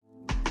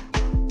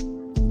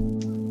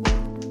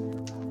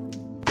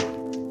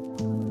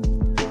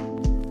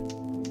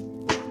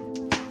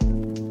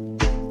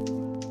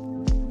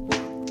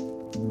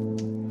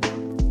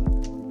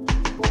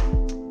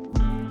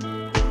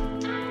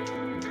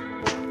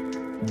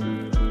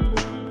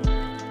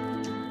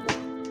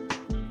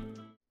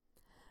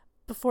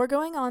Before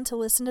going on to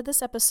listen to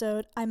this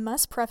episode, I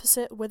must preface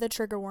it with a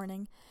trigger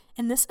warning.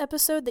 In this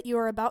episode that you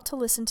are about to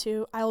listen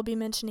to, I will be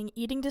mentioning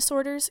eating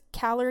disorders,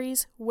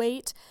 calories,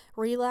 weight,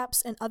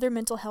 relapse, and other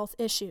mental health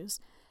issues.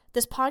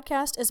 This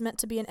podcast is meant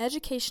to be an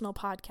educational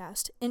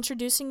podcast,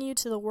 introducing you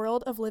to the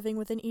world of living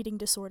with an eating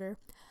disorder.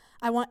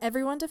 I want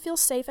everyone to feel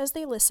safe as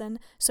they listen,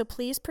 so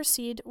please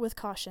proceed with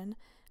caution.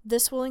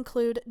 This will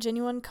include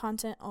genuine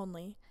content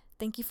only.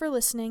 Thank you for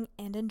listening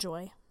and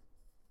enjoy.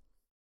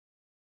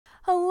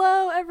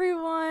 Hello,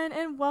 everyone,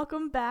 and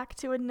welcome back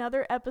to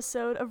another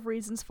episode of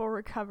Reasons for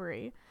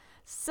Recovery.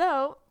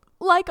 So,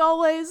 like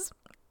always,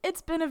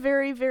 it's been a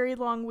very, very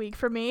long week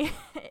for me,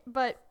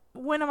 but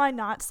when am I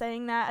not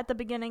saying that at the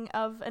beginning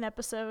of an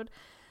episode?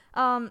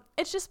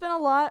 It's just been a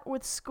lot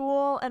with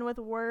school and with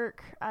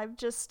work. I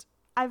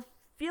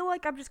feel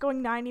like I'm just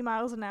going 90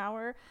 miles an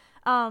hour,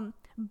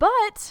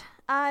 but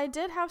I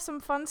did have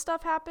some fun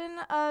stuff happen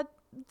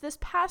this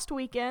past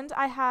weekend.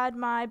 I had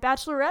my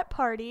bachelorette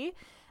party.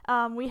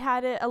 We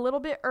had it a little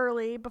bit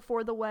early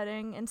before the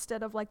wedding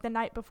instead of like the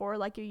night before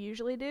like you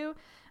usually do.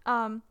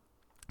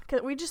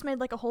 'Cause we just made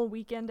like a whole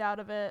weekend out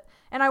of it.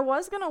 And I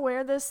was going to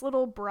wear this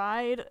little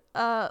bride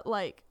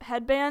like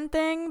headband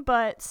thing,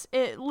 but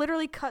it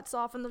literally cuts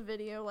off in the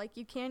video. Like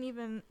you can't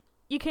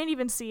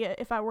even see it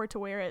if I were to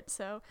wear it.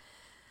 So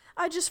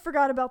I just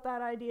forgot about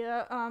that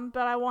idea.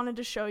 But I wanted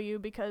to show you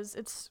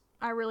because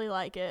I really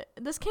like it.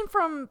 This came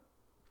from,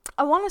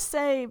 I want to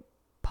say,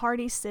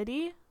 Party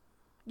City.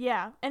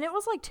 Yeah, and it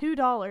was like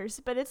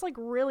 $2, but it's like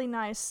really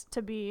nice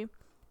to be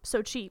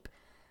so cheap.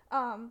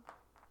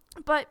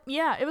 But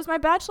yeah, it was my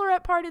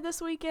bachelorette party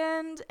this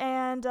weekend,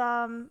 and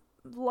a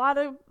lot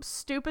of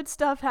stupid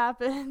stuff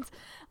happened.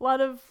 A lot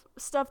of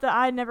stuff that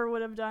I never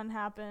would have done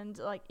happened,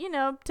 like,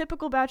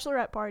 typical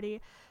bachelorette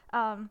party.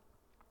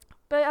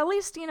 But at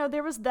least,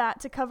 there was that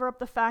to cover up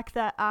the fact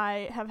that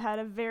I have had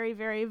a very,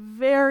 very,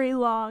 very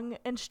long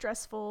and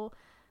stressful,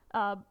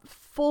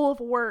 full of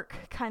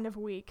work kind of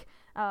week.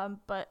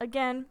 But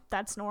again,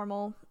 that's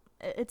normal.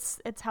 It's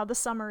how the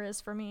summer is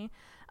for me.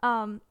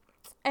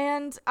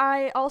 And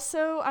I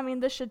also,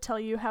 this should tell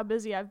you how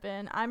busy I've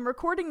been. I'm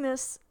recording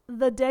this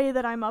the day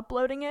that I'm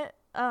uploading it,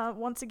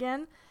 once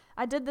again.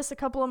 I did this a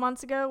couple of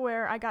months ago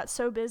where I got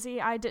so busy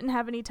I didn't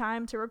have any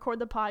time to record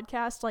the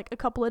podcast like a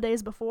couple of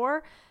days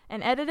before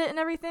and edit it and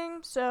everything.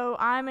 So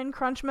I'm in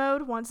crunch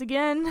mode once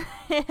again,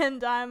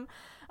 and I'm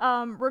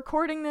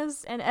recording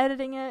this and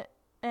editing it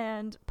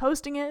and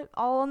posting it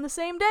all on the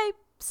same day.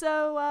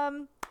 So,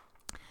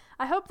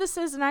 I hope this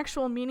is an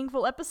actual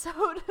meaningful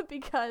episode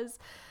because,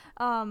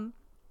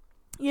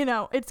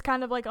 it's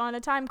kind of like on a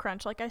time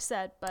crunch, like I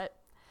said, but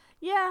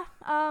yeah,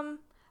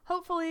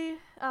 hopefully,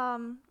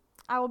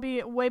 I will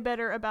be way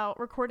better about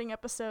recording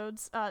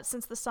episodes,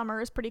 since the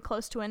summer is pretty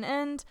close to an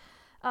end.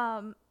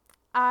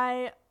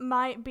 I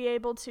might be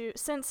able to,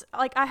 since,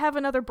 I have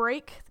another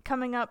break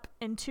coming up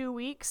in 2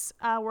 weeks,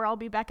 where I'll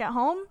be back at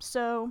home,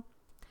 so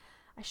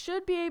I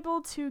should be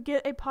able to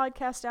get a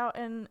podcast out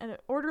in an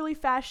orderly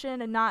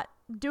fashion and not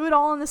do it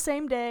all on the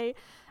same day.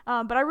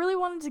 But I really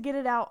wanted to get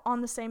it out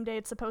on the same day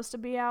it's supposed to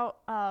be out,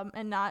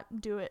 and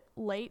not do it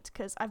late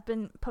because I've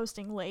been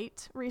posting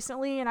late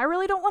recently and I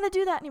really don't want to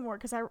do that anymore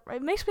because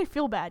it makes me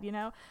feel bad,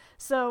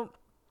 So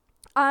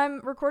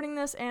I'm recording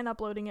this and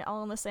uploading it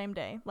all on the same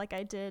day like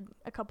I did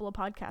a couple of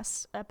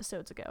podcast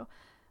episodes ago.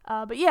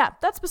 But yeah,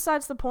 that's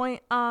besides the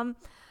point.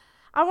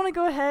 I want to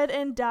go ahead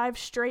and dive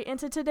straight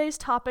into today's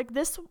topic.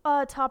 This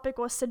topic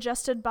was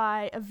suggested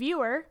by a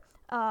viewer.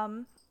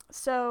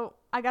 So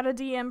I got a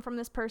DM from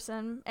this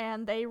person,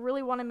 and they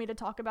really wanted me to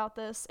talk about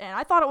this, and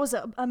I thought it was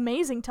an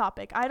amazing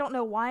topic. I don't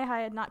know why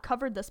I had not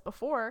covered this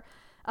before.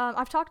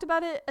 I've talked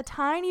about it a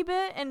tiny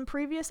bit in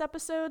previous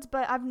episodes,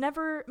 but I've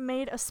never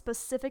made a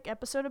specific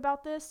episode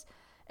about this.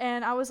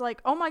 And I was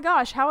like, oh my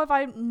gosh, how have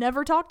I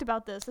never talked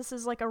about this? This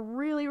is like a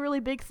really, really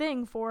big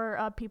thing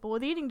for people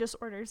with eating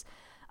disorders.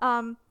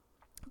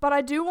 But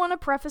I do want to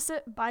preface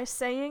it by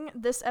saying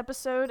this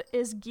episode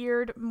is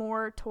geared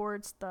more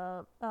towards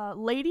the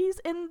ladies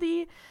in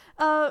the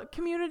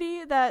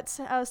community that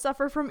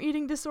suffer from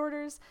eating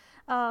disorders.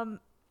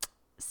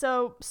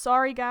 So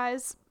sorry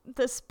guys,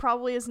 this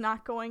probably is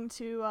not going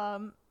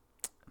to,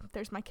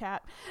 there's my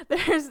cat.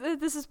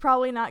 This is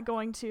probably not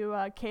going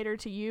to cater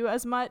to you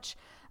as much.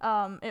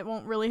 It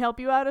won't really help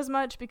you out as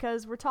much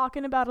because we're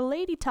talking about a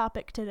lady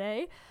topic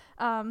today.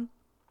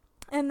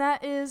 And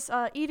that is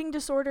eating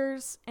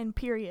disorders and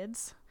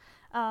periods.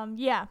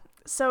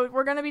 So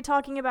we're going to be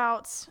talking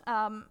about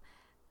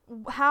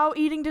how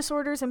eating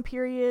disorders and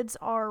periods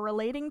are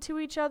relating to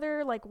each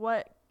other, like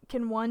what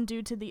can one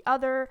do to the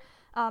other,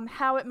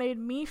 how it made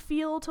me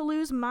feel to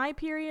lose my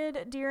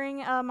period during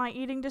my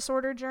eating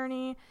disorder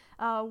journey,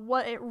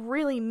 what it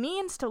really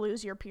means to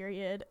lose your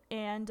period,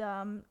 and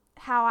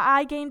how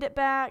I gained it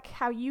back,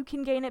 how you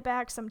can gain it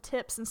back, some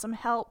tips and some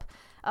help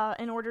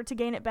in order to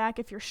gain it back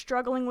if you're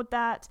struggling with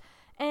that.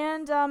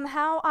 And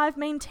how I've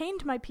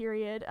maintained my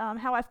period,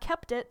 how I've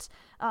kept it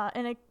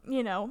in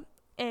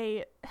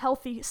a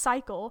healthy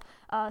cycle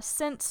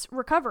since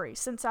recovery,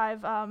 since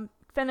I've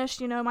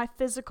finished, my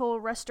physical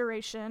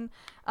restoration,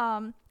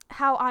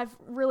 how I've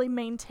really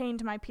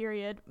maintained my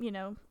period,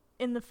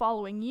 in the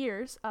following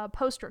years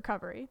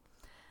post-recovery.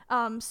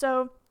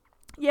 So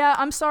yeah,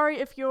 I'm sorry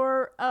if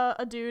you're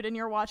a dude and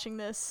you're watching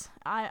this.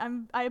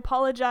 I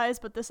apologize,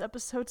 but this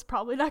episode's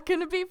probably not going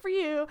to be for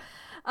you.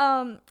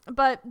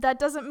 But that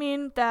doesn't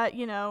mean that,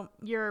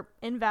 you're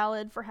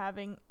invalid for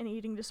having an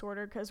eating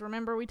disorder, because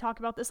remember, we talk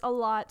about this a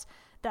lot,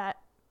 that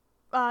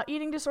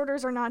eating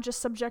disorders are not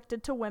just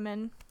subjected to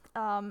women.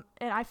 And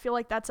I feel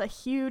like that's a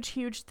huge,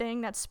 huge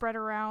thing that's spread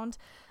around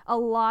a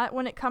lot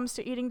when it comes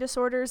to eating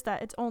disorders,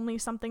 that it's only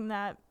something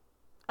that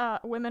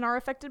women are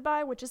affected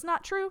by, which is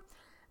not true.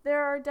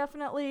 There are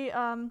definitely,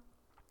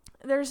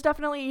 there's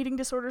definitely eating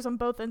disorders on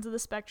both ends of the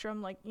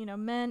spectrum, like,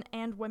 men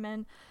and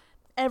women.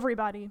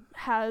 Everybody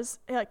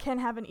can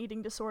have an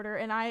eating disorder,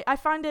 and I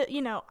find it,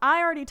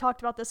 I already talked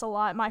about this a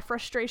lot, my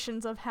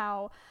frustrations of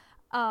how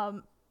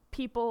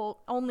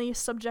people only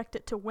subject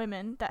it to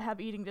women that have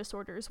eating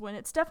disorders, when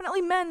it's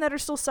definitely men that are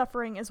still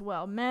suffering as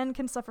well. Men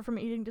can suffer from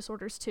eating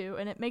disorders too,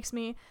 and it makes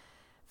me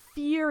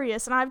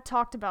furious, and I've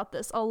talked about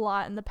this a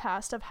lot in the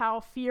past, of how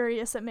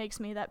furious it makes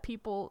me that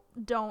people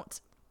don't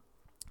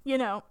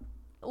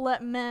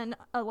let men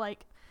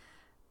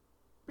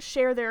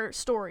share their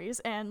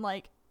stories, and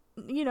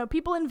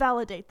people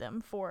invalidate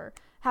them for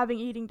having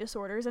eating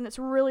disorders, and it's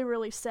really,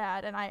 really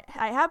sad, and I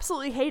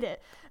absolutely hate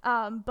it.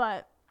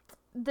 But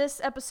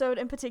this episode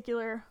in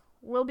particular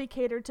will be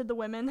catered to the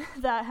women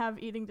that have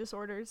eating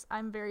disorders.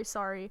 I'm very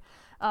sorry.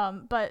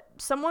 But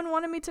someone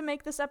wanted me to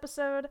make this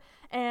episode,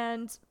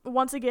 and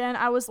once again,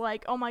 I was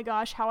like, oh my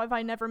gosh, how have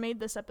I never made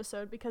this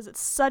episode? Because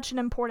it's such an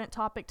important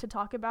topic to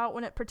talk about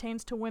when it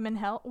pertains to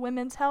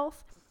women's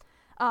health.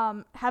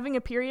 Having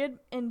a period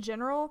in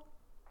general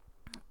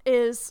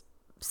is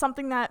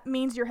something that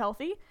means you're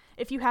healthy.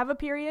 If you have a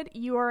period,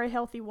 you are a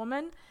healthy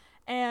woman,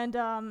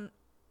 and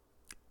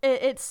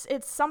it's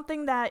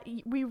something that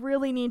we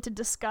really need to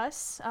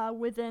discuss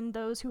within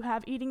those who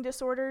have eating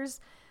disorders,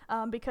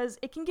 because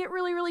it can get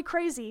really, really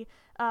crazy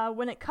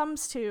when it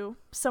comes to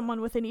someone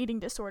with an eating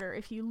disorder.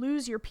 If you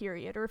lose your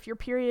period, or if your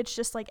period's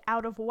just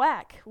out of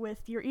whack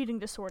with your eating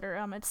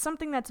disorder, it's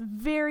something that's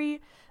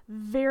very,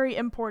 very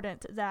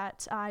important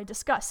that I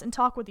discuss and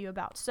talk with you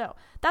about. So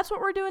that's what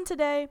we're doing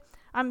today.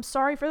 I'm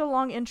sorry for the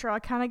long intro. I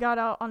kind of got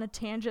out on a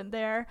tangent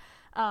there.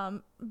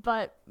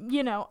 But,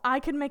 I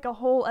could make a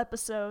whole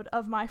episode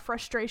of my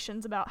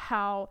frustrations about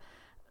how,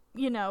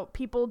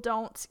 people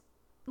don't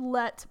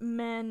let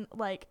men,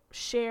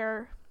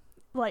 share,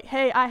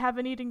 hey, I have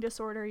an eating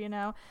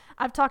disorder,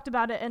 I've talked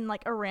about it in,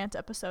 a rant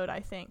episode, I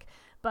think.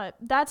 But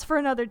that's for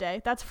another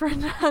day. That's for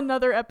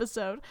another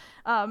episode.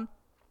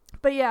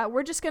 But yeah,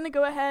 we're just going to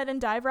go ahead and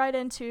dive right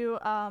into,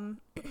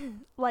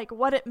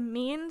 what it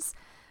means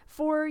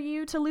for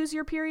you to lose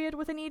your period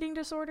with an eating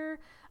disorder,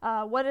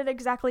 what it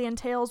exactly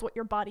entails, what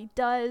your body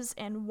does,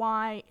 and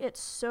why it's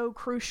so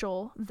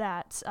crucial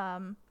that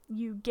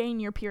you gain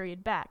your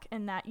period back,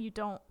 and that you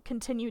don't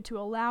continue to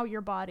allow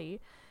your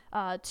body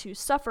to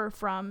suffer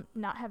from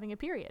not having a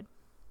period.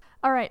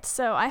 All right,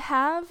 so I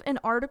have an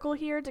article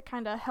here to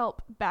kind of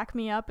help back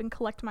me up and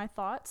collect my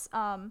thoughts,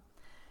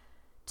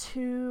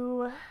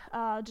 to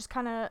just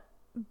kind of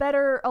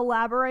better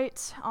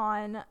elaborate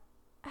on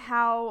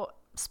how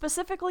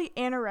specifically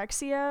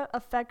anorexia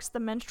affects the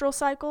menstrual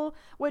cycle,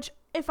 which,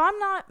 if I'm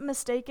not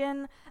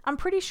mistaken, I'm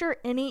pretty sure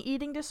any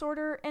eating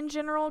disorder in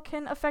general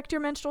can affect your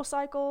menstrual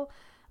cycle,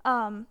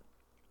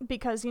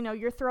 because,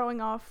 you're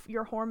throwing off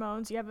your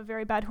hormones. You have a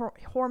very bad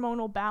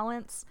hormonal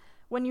balance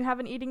when you have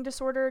an eating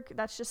disorder.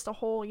 That's just a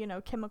whole,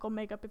 chemical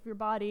makeup of your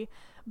body.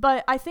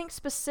 But I think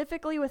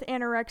specifically with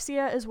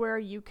anorexia is where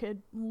you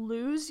could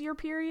lose your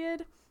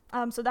period.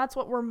 So that's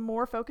what we're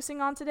more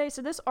focusing on today.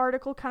 So this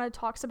article kind of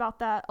talks about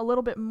that a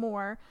little bit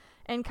more,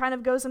 and kind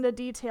of goes into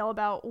detail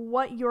about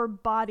what your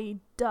body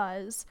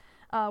does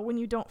when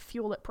you don't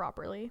fuel it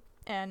properly,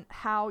 and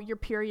how your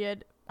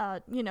period,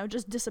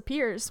 just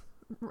disappears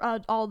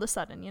all of a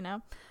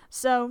sudden,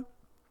 So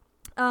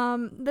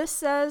this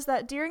says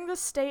that during the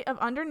state of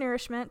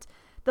undernourishment,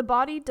 the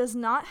body does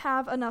not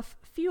have enough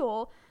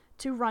fuel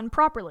to run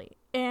properly,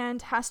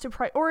 and has to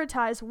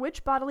prioritize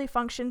which bodily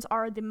functions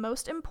are the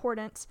most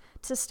important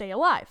to stay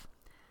alive.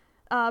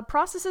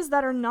 Processes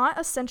that are not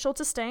essential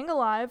to staying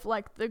alive,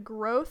 like the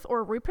growth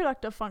or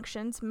reproductive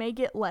functions, may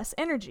get less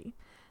energy.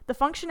 The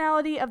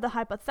functionality of the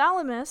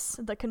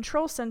hypothalamus, the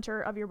control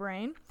center of your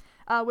brain,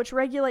 which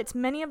regulates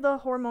many of the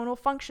hormonal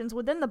functions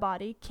within the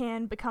body,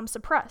 can become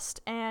suppressed,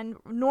 and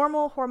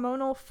normal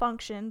hormonal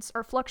functions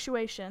or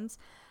fluctuations,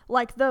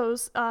 like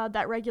those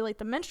that regulate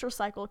the menstrual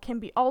cycle, can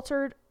be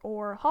altered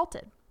or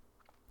halted.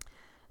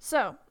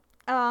 So,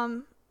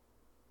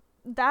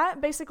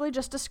 that basically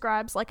just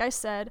describes, like I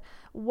said,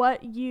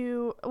 what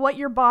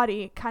your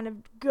body kind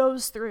of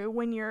goes through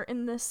when you're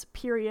in this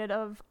period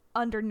of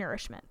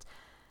undernourishment.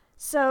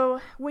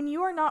 So, when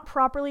you are not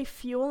properly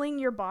fueling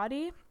your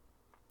body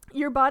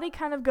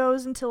kind of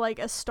goes into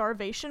a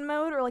starvation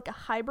mode, or a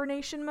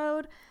hibernation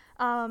mode.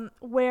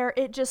 where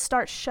it just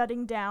starts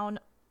shutting down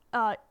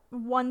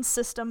one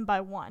system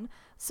by one.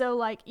 So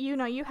like, you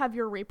know, you have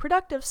your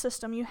reproductive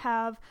system, you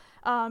have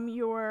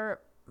your,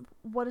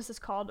 what is this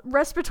called?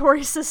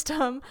 Respiratory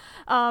system,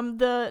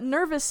 the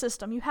nervous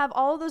system. You have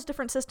all of those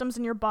different systems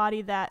in your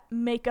body that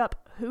make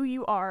up who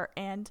you are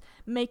and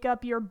make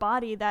up your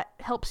body that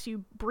helps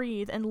you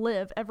breathe and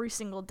live every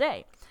single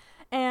day.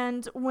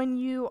 And when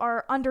you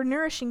are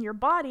undernourishing your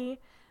body's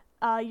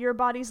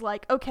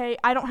like, okay,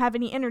 I don't have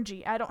any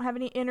energy. I don't have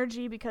any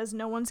energy because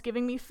no one's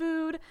giving me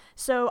food,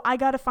 so I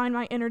gotta find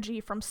my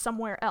energy from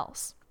somewhere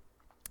else.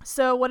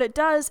 So what it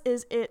does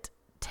is it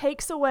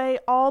takes away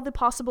all the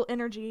possible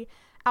energy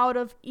out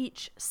of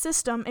each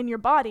system in your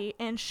body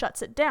and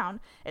shuts it down.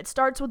 It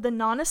starts with the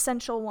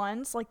non-essential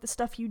ones, like the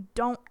stuff you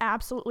don't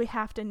absolutely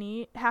have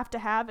to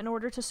have in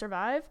order to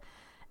survive.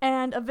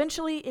 And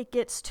eventually it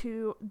gets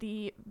to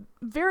the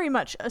very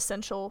much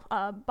essential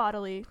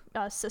bodily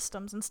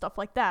systems and stuff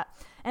like that.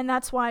 And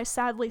that's why,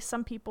 sadly,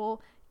 some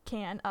people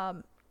can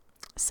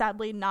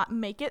sadly not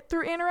make it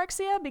through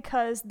anorexia,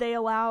 because they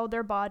allow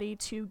their body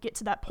to get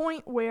to that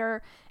point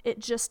where it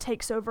just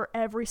takes over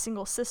every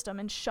single system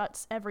and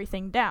shuts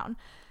everything down.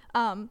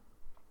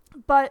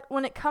 But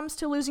when it comes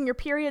to losing your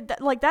period,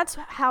 that's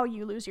how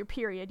you lose your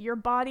period. Your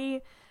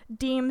body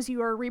deems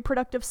your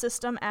reproductive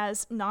system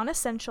as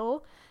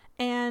non-essential,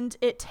 and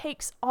it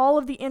takes all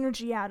of the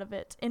energy out of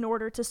it in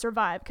order to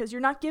survive, because you're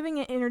not giving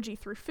it energy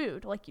through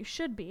food like you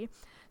should be.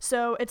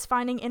 So it's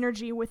finding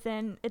energy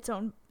within its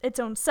own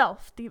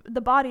self. The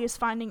body is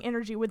finding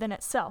energy within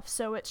itself.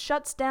 So it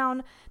shuts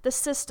down the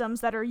systems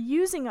that are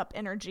using up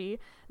energy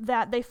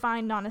that they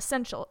find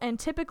non-essential. And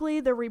typically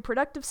the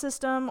reproductive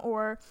system,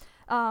 or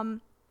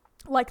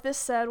like this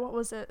said, what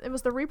was it? It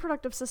was the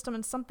reproductive system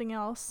and something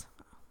else.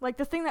 Like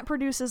the thing that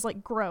produces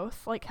like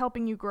growth, like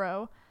helping you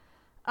grow.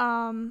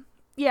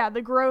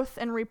 The growth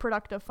and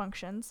reproductive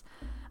functions.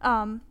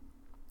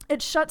 It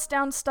shuts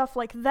down stuff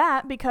like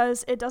that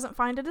because it doesn't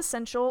find it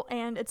essential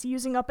and it's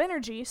using up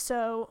energy.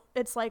 So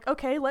it's like,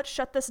 okay, let's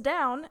shut this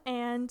down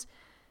and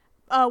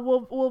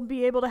we'll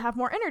be able to have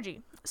more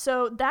energy.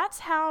 So that's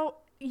how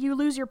you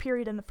lose your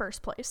period in the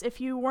first place. If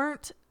you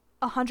weren't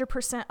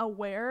 100%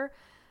 aware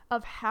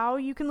of how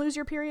you can lose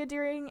your period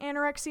during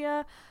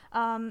anorexia,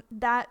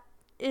 that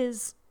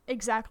is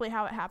exactly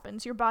how it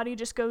happens. Your body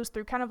just goes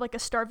through kind of like a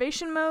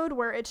starvation mode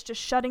where it's just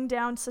shutting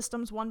down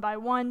systems one by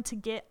one to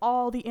get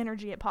all the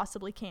energy it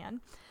possibly can.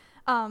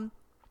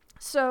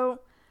 So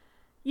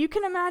you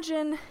can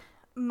imagine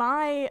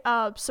my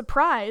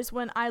surprise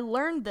when I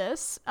learned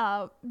this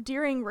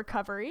during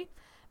recovery,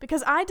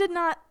 because I did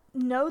not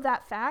know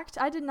that fact.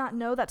 I did not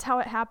know that's how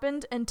it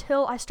happened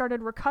until I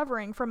started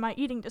recovering from my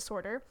eating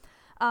disorder.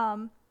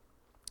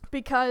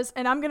 Because,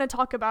 and I'm going to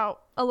talk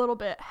about a little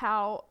bit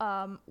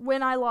how,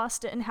 when I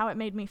lost it and how it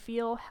made me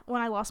feel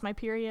when I lost my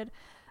period.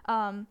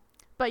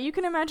 But you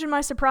can imagine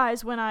my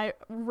surprise when I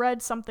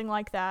read something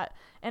like that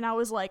and I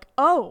was like,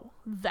 oh,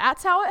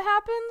 that's how it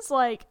happens?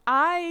 Like,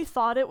 I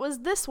thought it was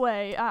this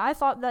way. I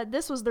thought that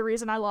this was the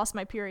reason I lost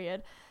my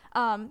period.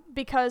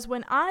 Because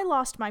when I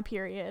lost my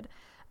period,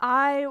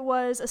 I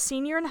was a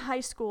senior in high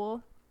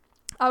school.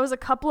 I was a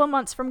couple of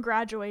months from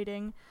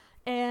graduating.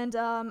 And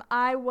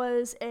I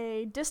was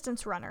a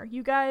distance runner.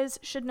 You guys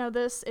should know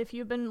this if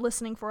you've been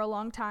listening for a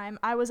long time.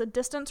 I was a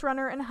distance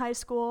runner in high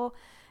school,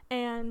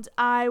 and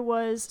I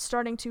was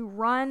starting to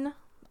run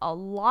a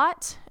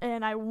lot,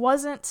 and I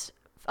wasn't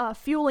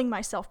fueling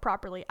myself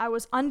properly. I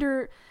was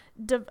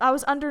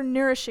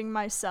undernourishing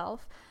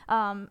myself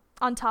on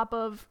top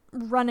of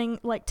running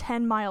like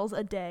 10 miles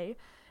a day.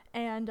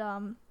 And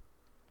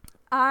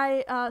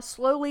I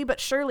slowly but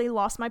surely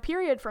lost my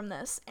period from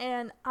this,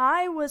 and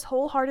I was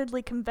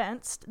wholeheartedly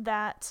convinced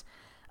that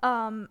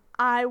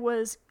I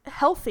was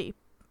healthy,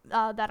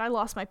 that I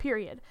lost my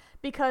period,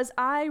 because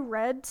I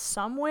read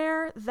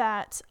somewhere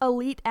that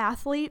elite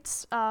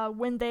athletes,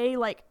 when they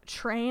like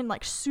train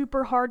like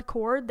super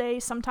hardcore, they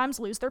sometimes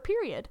lose their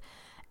period.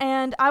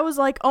 And I was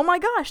like, oh my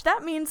gosh,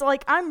 that means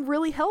like I'm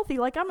really healthy.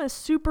 Like I'm a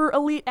super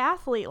elite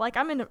athlete. Like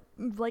I'm in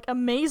like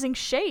amazing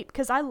shape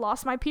because I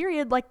lost my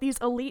period like these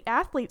elite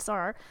athletes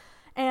are.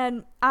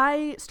 And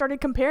I started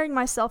comparing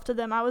myself to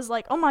them. I was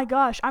like, oh my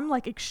gosh, I'm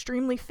like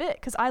extremely fit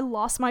because I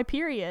lost my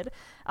period.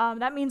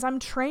 That means I'm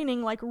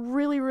training like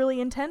really,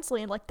 really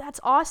intensely. And like, that's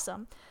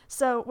awesome.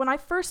 So when I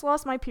first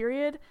lost my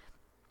period,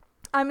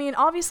 I mean,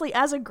 obviously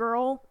as a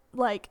girl,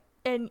 like,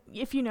 and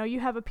if you know you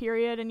have a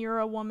period and you're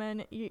a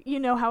woman, you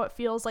know how it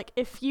feels. Like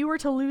if you were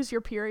to lose your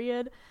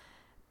period,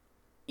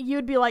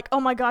 you'd be like,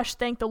 oh my gosh,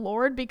 thank the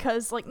Lord,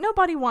 because like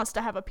nobody wants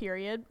to have a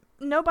period.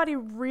 Nobody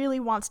really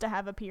wants to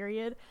have a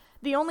period.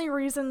 The only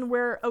reason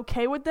we're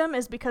okay with them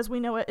is because we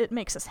know it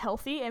makes us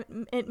healthy.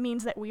 It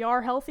means that we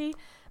are healthy.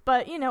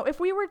 But, you know, if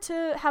we were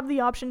to have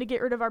the option to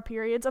get rid of our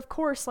periods, of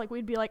course, like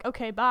we'd be like,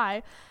 okay,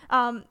 bye.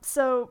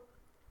 So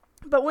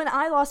But when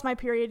I lost my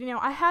period,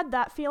 I had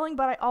that feeling,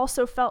 but I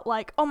also felt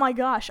like, oh my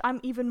gosh, I'm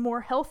even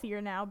more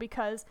healthier now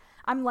because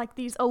I'm like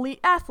these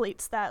elite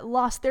athletes that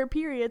lost their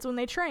periods when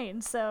they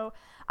trained. So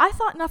I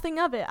thought nothing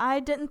of it. I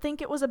didn't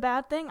think it was a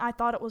bad thing. I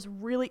thought it was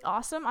really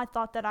awesome. I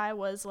thought that I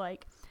was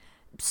like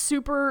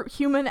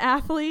superhuman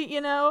athlete,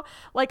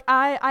 like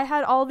I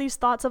had all these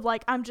thoughts of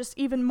like, I'm just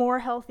even more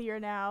healthier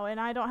now and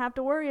I don't have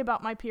to worry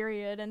about my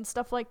period and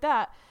stuff like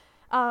that.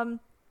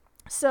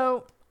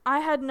 So I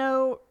had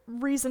no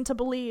reason to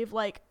believe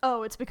like,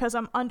 oh, it's because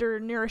I'm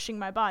undernourishing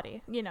my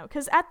body,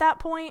 because at that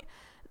point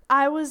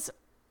I was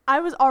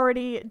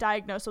already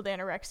diagnosed with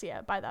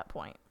anorexia by that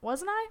point,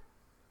 wasn't I?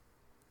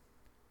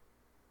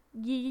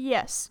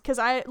 Yes, because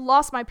I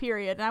lost my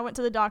period and I went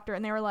to the doctor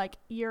and they were like,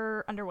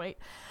 you're underweight.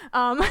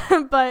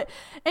 But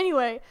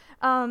anyway,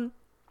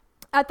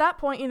 at that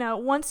point,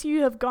 once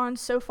you have gone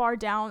so far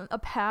down a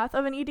path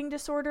of an eating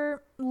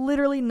disorder,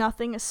 literally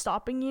nothing is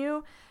stopping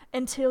you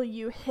until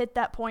you hit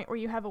that point where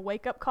you have a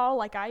wake-up call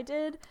like I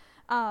did.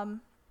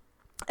 And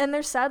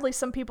there's sadly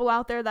some people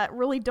out there that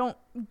really don't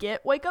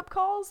get wake-up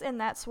calls,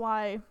 and that's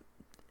why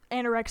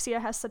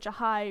anorexia has such a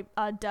high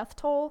death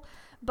toll.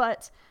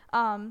 But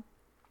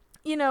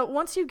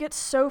once you get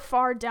so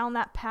far down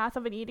that path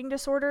of an eating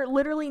disorder,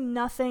 literally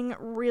nothing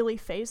really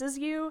phases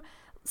you.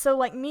 So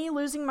like me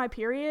losing my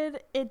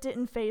period, it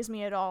didn't faze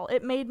me at all.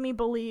 It made me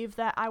believe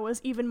that I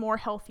was even more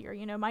healthier.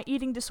 My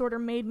eating disorder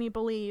made me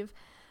believe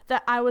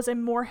that I was a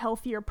more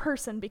healthier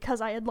person because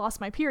I had lost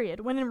my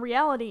period, when in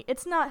reality,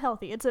 it's not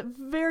healthy. It's a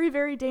very,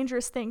 very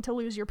dangerous thing to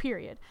lose your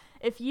period.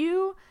 If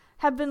you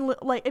have been,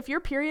 if your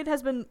period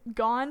has been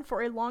gone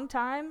for a long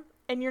time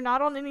and you're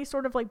not on any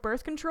sort of like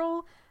birth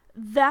control,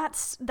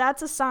 that's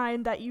a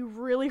sign that you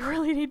really,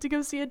 really need to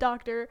go see a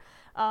doctor,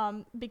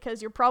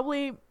 because you're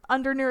probably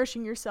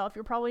undernourishing yourself.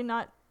 You're probably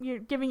not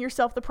giving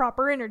yourself the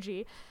proper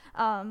energy.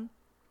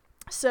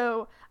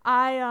 So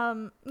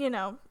I,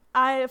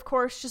 of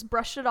course, just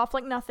brushed it off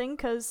like nothing,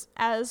 because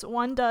as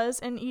one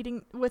does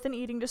with an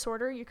eating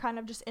disorder, you're kind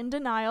of just in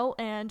denial,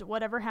 and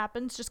whatever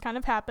happens just kind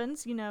of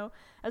happens,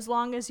 as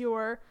long as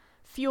you're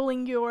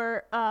fueling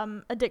your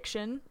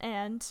addiction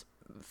and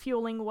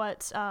fueling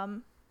what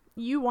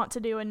you want to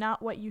do and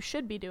not what you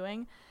should be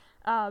doing.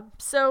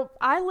 So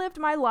I lived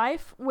my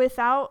life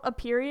without a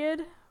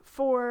period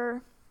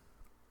for,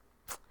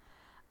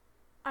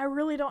 I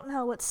really don't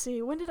know. Let's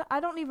see. I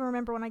don't even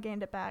remember when I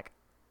gained it back.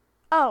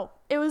 Oh,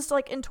 it was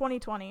like in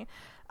 2020.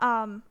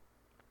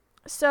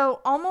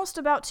 So almost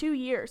 2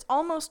 years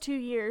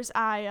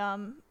I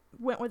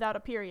went without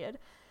a period.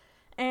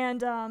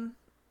 And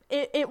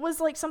it was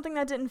like something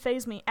that didn't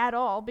faze me at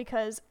all,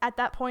 because at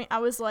that point I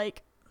was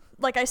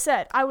like I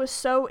said, I was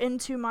so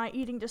into my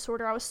eating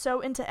disorder. I was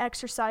so into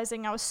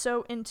exercising. I was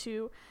so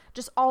into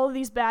just all of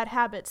these bad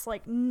habits,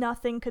 like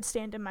nothing could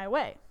stand in my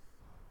way.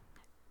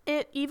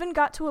 It even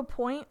got to a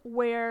point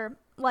where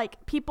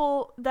like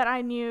people that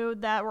I knew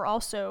that were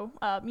also,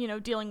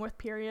 dealing with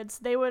periods,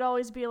 they would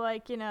always be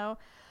like, oh,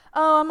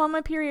 I'm on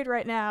my period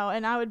right now.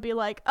 And I would be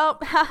like, oh,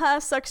 haha,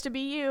 sucks to be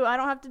you. I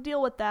don't have to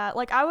deal with that.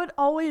 Like I would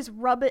always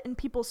rub it in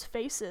people's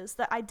faces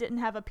that I didn't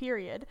have a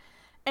period.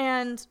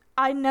 And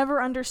I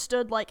never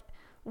understood, like,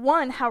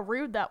 one, how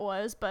rude that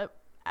was, but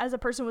as a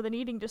person with an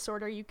eating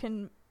disorder, you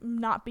can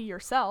not be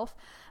yourself.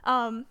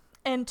 And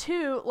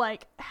two,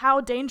 like,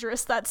 how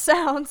dangerous that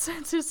sounds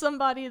to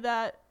somebody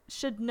that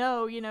should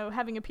know,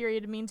 having a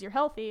period means you're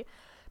healthy.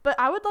 But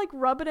I would, like,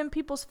 rub it in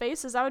people's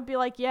faces. I would be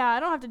like, yeah, I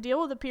don't have to deal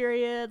with a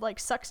period.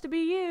 Like, sucks to be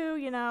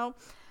you,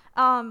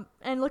 And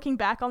looking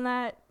back on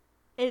that,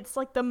 it's,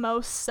 like, the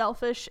most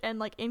selfish and,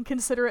 like,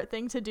 inconsiderate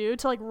thing to do,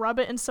 to, like, rub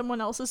it in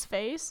someone else's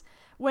face,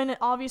 when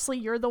obviously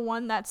you're the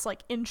one that's,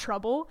 like, in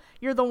trouble.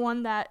 You're the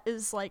one that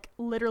is, like,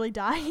 literally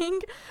dying.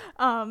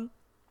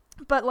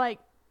 But, like,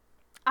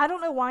 I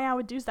don't know why I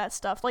would do that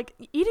stuff. Like,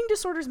 eating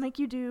disorders make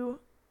you do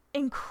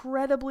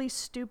incredibly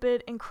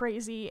stupid and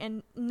crazy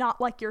and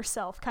not like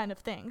yourself kind of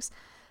things.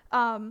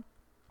 And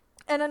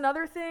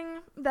another thing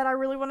that I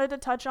really wanted to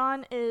touch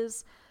on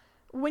is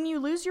when you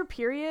lose your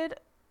period,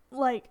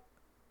 like,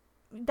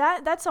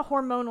 that's a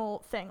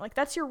hormonal thing. Like,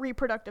 that's your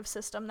reproductive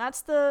system.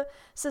 That's the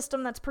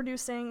system that's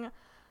producing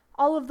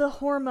all of the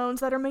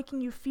hormones that are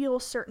making you feel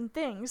certain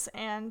things.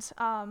 And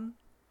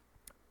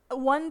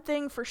one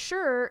thing for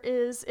sure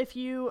is if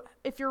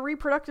your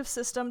reproductive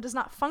system does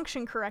not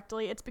function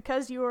correctly, it's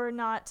because you are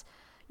not,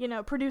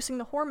 producing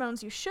the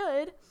hormones you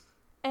should.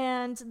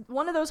 And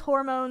one of those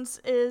hormones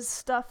is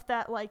stuff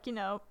that, like,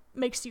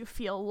 makes you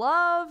feel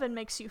love and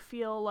makes you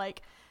feel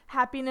like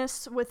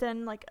happiness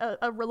within, like,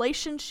 a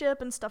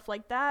relationship and stuff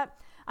like that.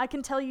 I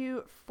can tell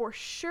you for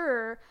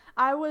sure,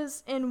 I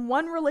was in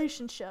one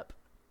relationship.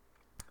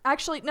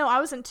 Actually, no,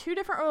 I was in 2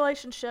 different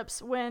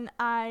relationships when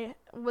I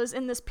was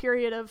in this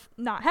period of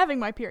not having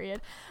my period.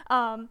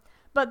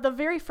 But the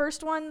very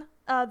first one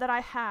that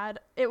I had,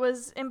 it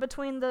was in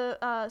between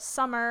the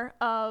summer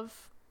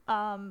of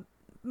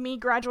me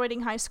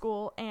graduating high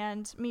school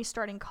and me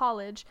starting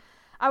college.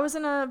 I was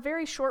in a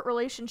very short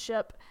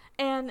relationship,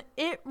 and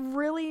it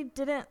really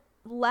didn't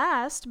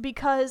last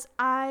because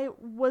I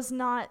was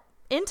not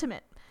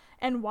intimate.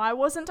 And why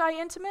wasn't I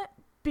intimate?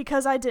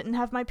 Because I didn't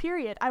have my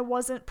period. I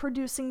wasn't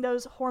producing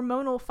those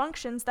hormonal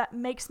functions that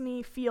makes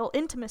me feel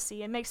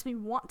intimacy and makes me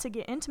want to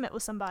get intimate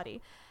with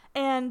somebody.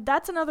 And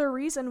that's another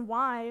reason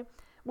why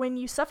when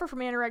you suffer from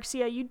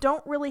anorexia, you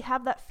don't really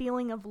have that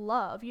feeling of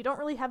love. You don't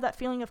really have that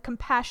feeling of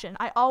compassion.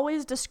 I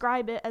always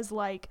describe it as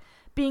like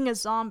being a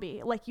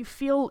zombie, like you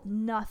feel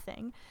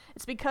nothing.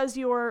 It's because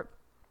you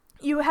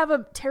have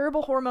a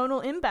terrible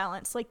hormonal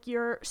imbalance. Like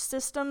your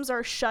systems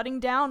are shutting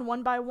down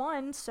one by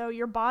one so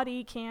your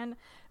body can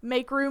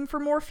make room for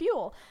more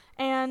fuel.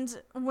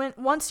 And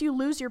once you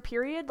lose your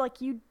period,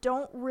 like you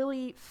don't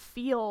really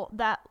feel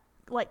that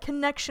like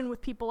connection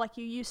with people like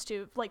you used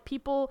to. Like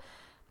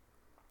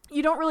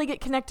you don't really get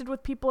connected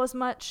with people as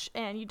much,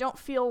 and you don't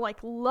feel like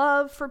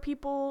love for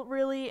people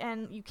really,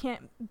 and you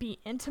can't be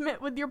intimate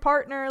with your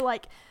partner.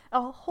 Like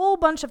a whole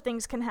bunch of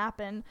things can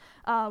happen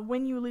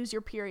when you lose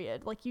your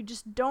period. Like you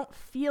just don't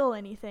feel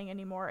anything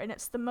anymore, and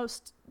it's the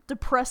most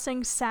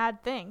depressing,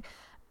 sad thing.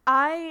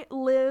 I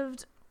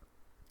lived,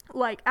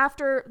 like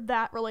after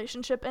that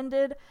relationship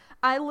ended,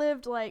 I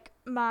lived like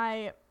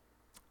my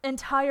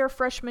entire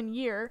freshman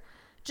year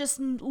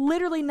just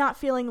literally not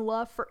feeling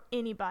love for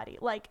anybody.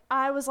 Like,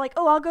 I was like,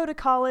 oh, I'll go to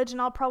college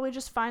and I'll probably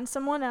just find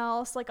someone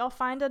else. Like, I'll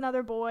find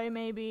another boy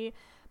maybe.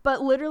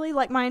 But literally,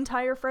 like, my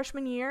entire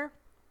freshman year,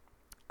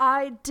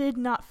 I did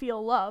not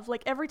feel love.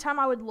 Like, every time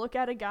I would look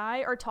at a guy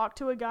or talk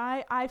to a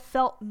guy, I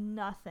felt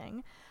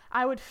nothing.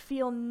 I would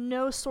feel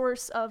no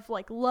source of,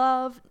 like,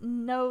 love,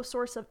 no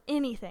source of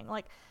anything.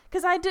 Like,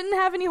 because I didn't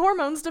have any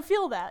hormones to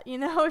feel that. You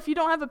know, if you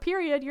don't have a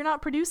period, you're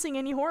not producing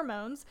any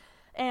hormones.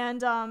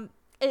 And,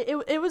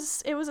 It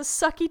was a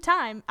sucky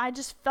time. I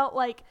just felt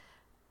like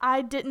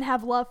I didn't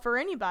have love for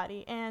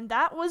anybody, and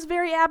that was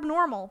very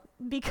abnormal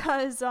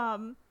because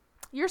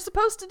you're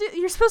supposed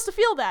to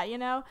feel that, you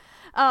know.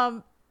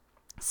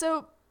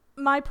 So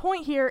my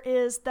point here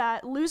is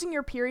that losing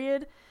your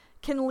period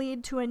can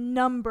lead to a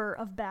number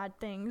of bad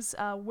things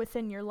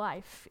within your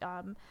life.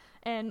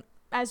 And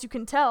as you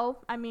can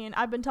tell, I mean,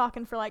 I've been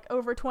talking for like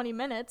over 20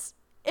 minutes.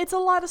 It's a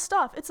lot of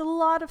stuff. It's a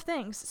lot of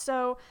things.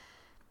 So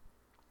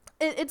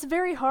it's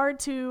very hard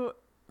to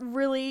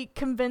really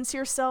convince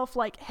yourself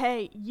like,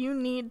 hey, you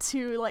need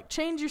to like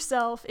change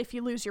yourself if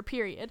you lose your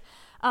period.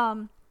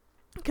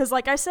 Because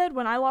like I said,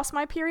 when I lost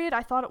my period,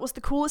 I thought it was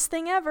the coolest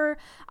thing ever.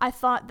 I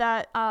thought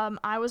that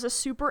I was a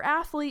super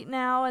athlete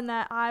now and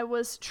that I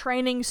was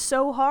training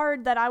so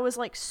hard that I was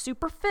like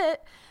super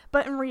fit.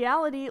 But in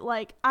reality,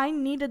 like I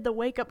needed the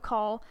wake up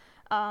call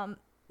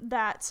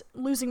that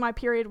losing my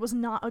period was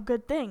not a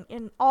good thing.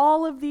 And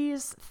all of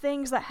these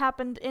things that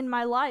happened in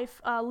my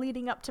life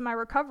leading up to my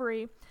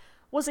recovery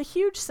was a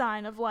huge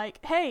sign of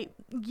like, hey,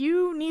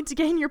 you need to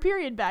gain your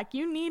period back.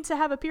 You need to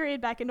have a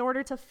period back in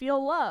order to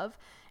feel love,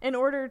 in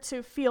order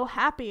to feel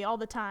happy all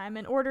the time,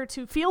 in order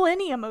to feel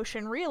any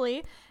emotion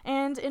really,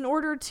 and in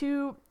order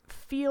to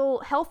feel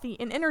healthy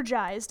and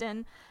energized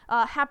and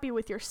happy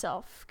with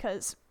yourself.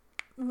 Because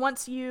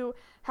once you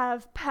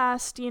have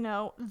passed, you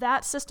know,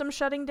 that system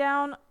shutting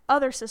down,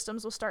 other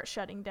systems will start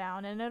shutting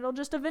down, and it'll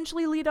just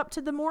eventually lead up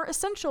to the more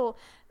essential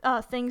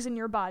things in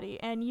your body,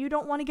 and you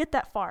don't want to get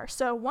that far.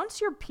 So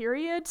once your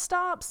period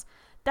stops,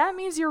 that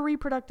means your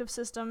reproductive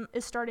system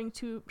is starting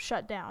to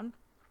shut down.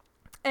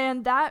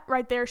 And that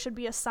right there should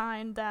be a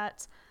sign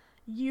that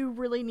you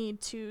really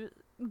need to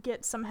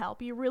get some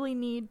help. You really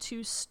need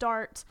to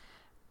start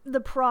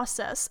the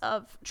process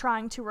of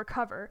trying to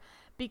recover,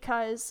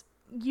 because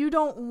you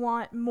don't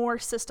want more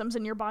systems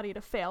in your body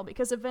to fail,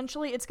 because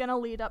eventually it's going to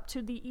lead up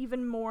to the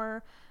even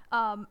more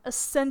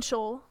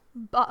essential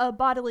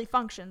bodily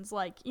functions,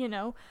 like, you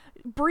know,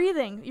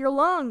 breathing, your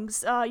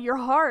lungs, your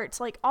heart,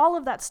 like all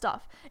of that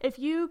stuff. If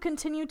you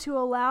continue to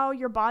allow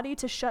your body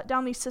to shut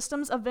down these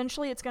systems,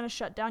 eventually it's going to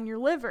shut down your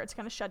liver, it's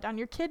going to shut down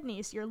your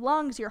kidneys, your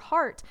lungs, your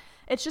heart.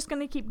 It's just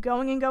going to keep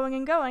going and going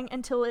and going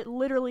until it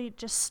literally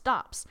just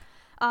stops.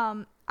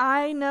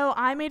 I know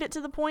I made it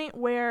to the point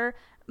where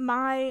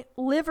my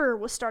liver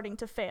was starting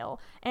to fail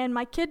and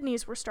my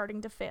kidneys were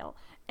starting to fail,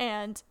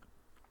 and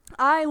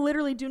I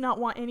literally do not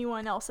want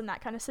anyone else in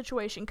that kind of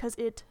situation, because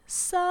it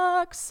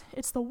sucks.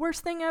 It's the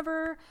worst thing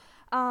ever.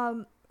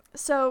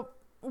 So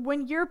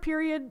when your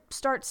period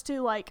starts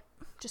to like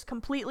just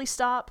completely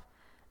stop,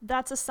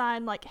 that's a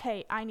sign like,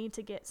 hey, I need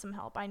to get some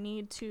help. I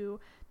need to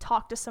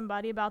talk to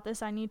somebody about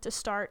this. I need to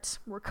start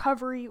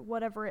recovery,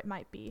 whatever it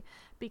might be,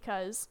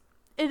 because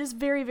it is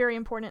very, very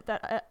important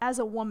that as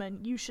a woman,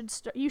 you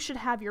should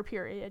have your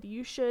period.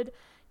 You should,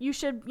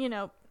 you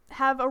know,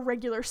 have a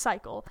regular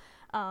cycle.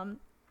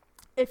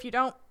 If you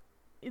don't,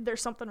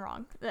 there's something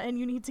wrong and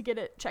you need to get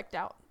it checked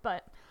out.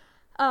 But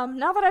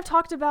now that I've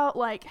talked about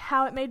like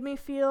how it made me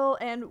feel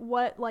and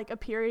what like a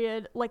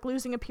period, like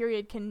losing a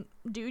period can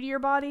do to your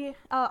body,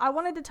 I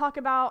wanted to talk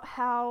about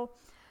how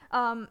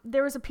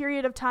there was a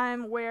period of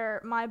time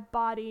where my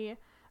body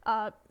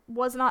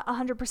was not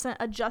 100%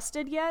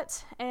 adjusted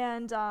yet,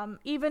 and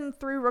even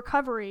through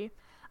recovery,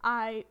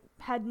 I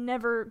had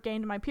never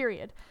gained my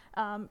period,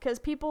 because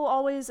people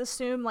always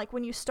assume like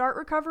when you start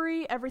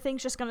recovery,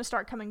 everything's just going to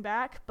start coming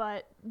back,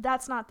 but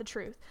that's not the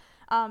truth.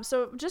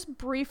 So just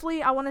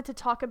briefly, I wanted to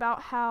talk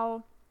about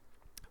how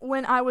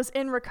when I was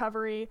in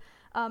recovery,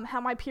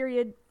 how my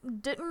period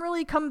didn't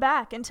really come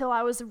back until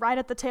I was right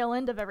at the tail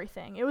end of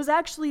everything. It was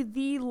actually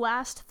the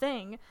last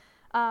thing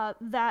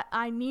that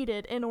I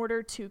needed in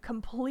order to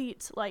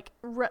complete like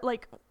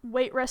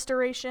weight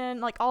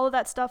restoration, like all of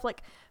that stuff,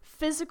 like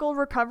physical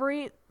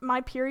recovery.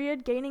 My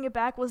period, gaining it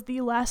back, was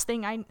the last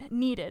thing I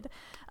needed.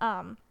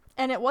 And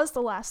it was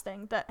the last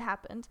thing that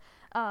happened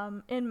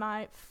in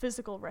my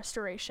physical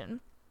restoration.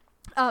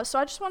 So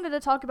I just wanted to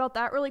talk about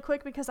that really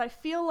quick because I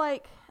feel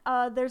like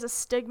there's a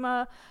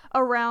stigma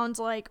around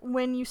like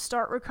when you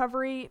start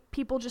recovery,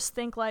 people just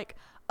think like,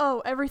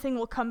 oh, everything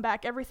will come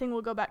back, everything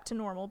will go back to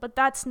normal, but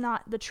that's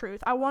not the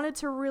truth. I wanted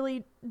to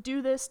really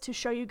do this to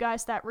show you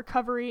guys that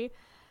recovery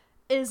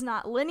is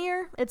not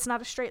linear, it's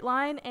not a straight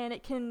line, and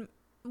it can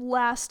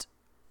last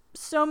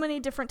so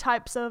many different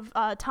types of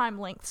time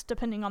lengths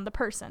depending on the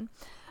person.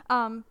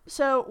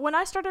 So when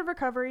I started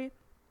recovery,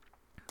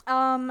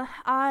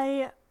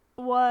 I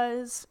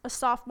was a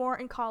sophomore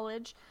in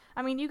college.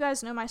 I mean, you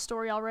guys know my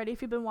story already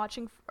if you've been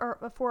watching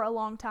for a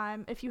long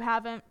time. If you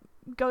haven't,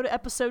 go to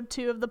episode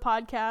 2 of the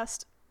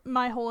podcast.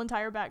 My whole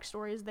entire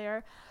backstory is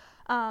there.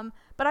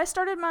 But I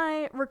started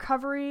my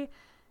recovery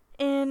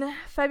in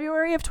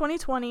February of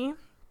 2020,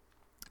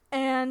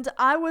 and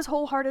I was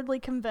wholeheartedly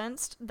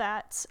convinced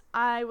that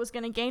I was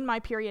going to gain my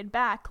period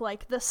back,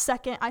 like, the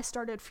second I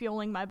started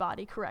fueling my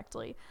body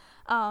correctly.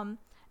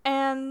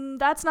 And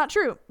that's not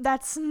true.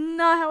 That's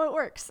not how it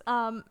works.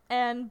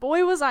 And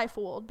boy, was I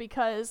fooled,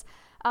 because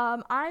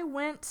I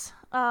went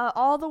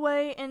all the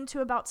way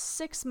into about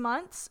 6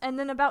 months, and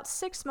then about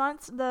 6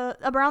 months,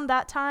 around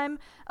that time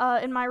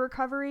in my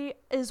recovery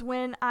is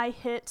when I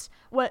hit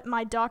what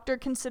my doctor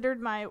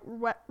considered my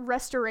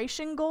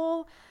restoration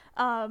goal.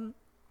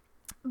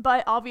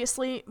 But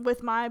obviously,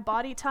 with my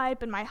body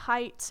type and my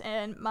height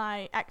and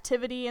my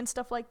activity and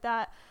stuff like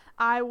that,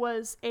 I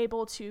was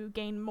able to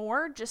gain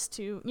more just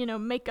to,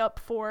 make up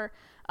for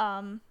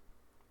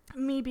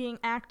me being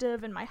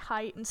active and my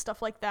height and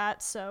stuff like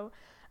that. So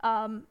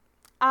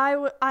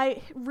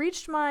I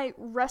reached my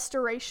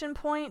restoration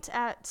point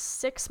at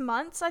 6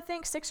 months, I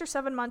think, 6 or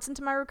 7 months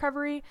into my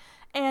recovery,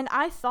 and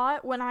I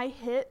thought when I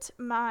hit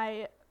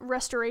my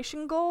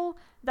restoration goal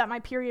that my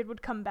period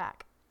would come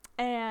back,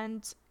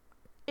 and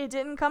it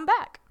didn't come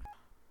back.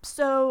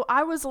 So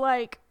I was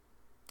like,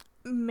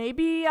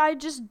 maybe I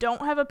just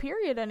don't have a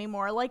period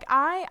anymore. Like,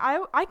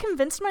 I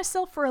convinced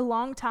myself for a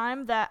long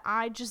time that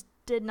I just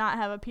did not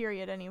have a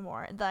period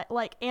anymore, that,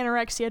 like,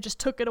 anorexia just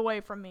took it away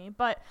from me.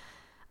 But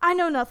I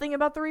know nothing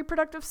about the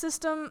reproductive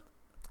system.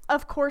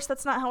 Of course,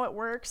 that's not how it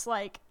works.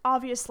 Like,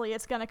 obviously,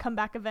 it's going to come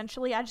back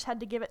eventually. I just had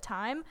to give it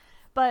time.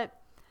 But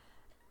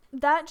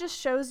that just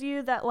shows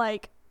you that,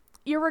 like,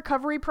 your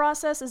recovery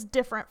process is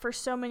different for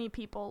so many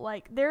people.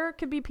 Like, there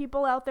could be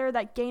people out there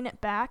that gain it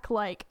back,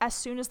 like, as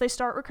soon as they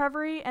start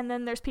recovery, and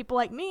then there's people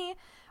like me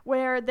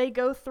where they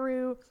go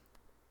through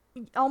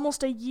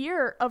almost a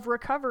year of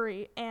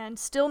recovery and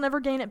still never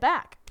gain it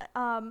back.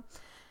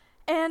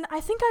 And I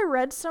think I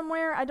read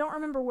somewhere, I don't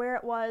remember where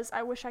it was,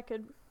 I wish I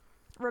could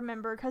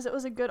remember because it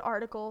was a good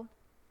article,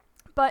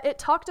 but it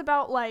talked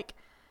about, like,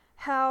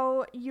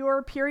 how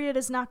your period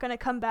is not going to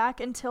come back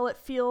until it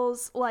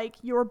feels like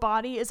your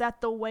body is at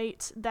the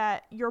weight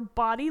that your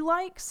body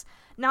likes,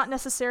 not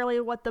necessarily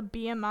what the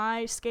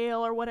BMI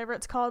scale or whatever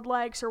it's called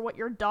likes or what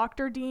your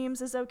doctor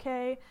deems is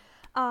okay.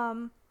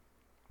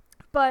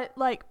 But,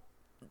 like,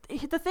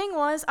 the thing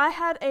was, I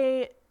had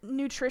a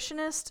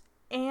nutritionist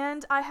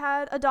and I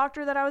had a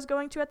doctor that I was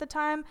going to at the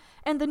time,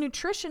 and the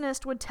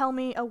nutritionist would tell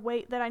me a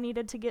weight that I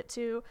needed to get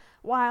to,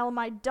 while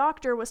my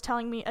doctor was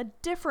telling me a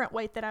different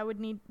weight that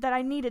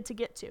I needed to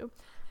get to.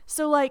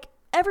 So, like,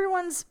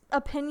 everyone's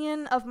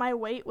opinion of my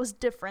weight was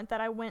different that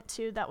I went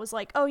to, that was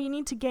like, oh, you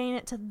need to gain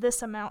it to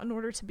this amount in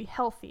order to be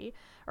healthy,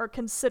 or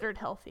considered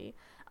healthy.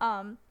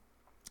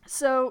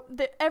 So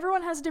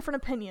everyone has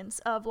different opinions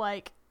of,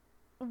 like,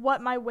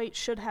 what my weight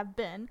should have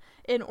been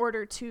in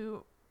order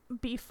to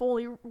be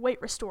fully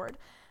weight restored.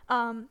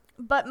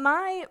 But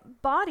my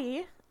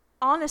body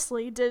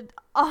obviously did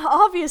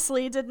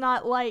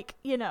not, like,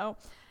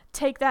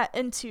 take that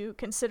into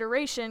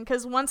consideration,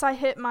 because once I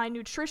hit my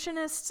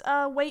nutritionist's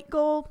weight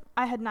goal,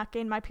 I had not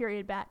gained my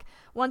period back.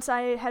 Once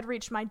I had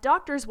reached my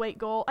doctor's weight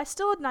goal, I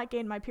still had not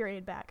gained my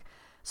period back.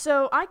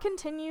 So I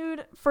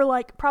continued for,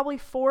 like, probably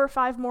 4 or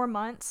 5 more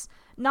months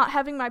not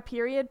having my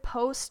period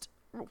post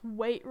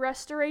weight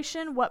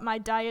restoration, what my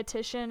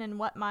dietitian and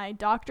what my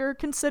doctor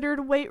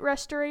considered weight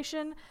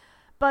restoration.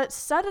 But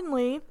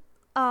suddenly,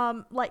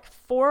 like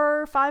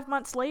 4 or 5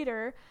 months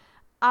later,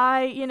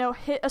 I,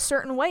 hit a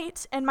certain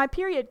weight and my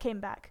period came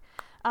back.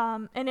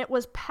 And it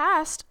was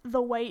past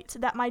the weight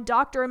that my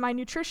doctor and my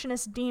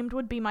nutritionist deemed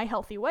would be my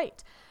healthy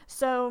weight.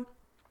 So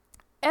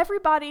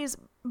everybody's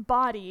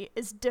body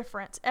is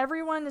different.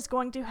 Everyone is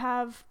going to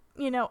have,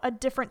 a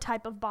different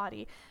type of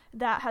body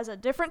that has a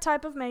different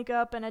type of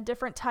makeup and a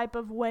different type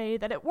of way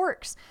that it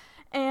works.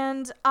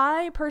 And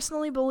I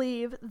personally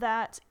believe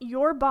that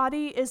your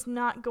body is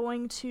not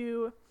going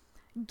to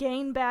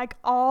gain back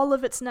all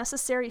of its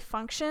necessary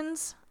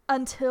functions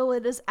until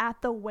it is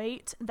at the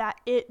weight that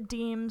it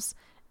deems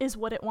is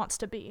what it wants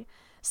to be.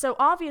 So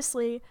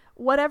obviously,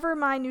 whatever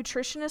my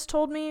nutritionist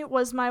told me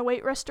was my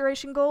weight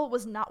restoration goal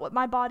was not what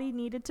my body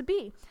needed to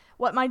be.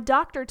 What my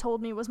doctor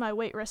told me was my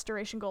weight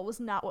restoration goal was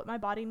not what my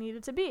body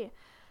needed to be.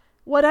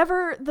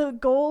 Whatever the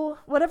goal,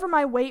 whatever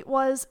my weight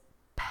was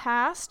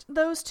past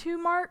those 2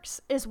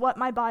 marks is what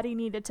my body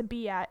needed to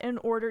be at in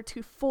order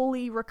to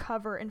fully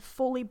recover and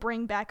fully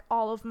bring back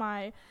all of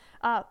my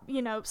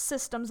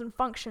systems and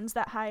functions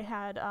that I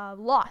had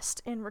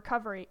lost in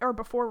recovery or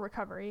before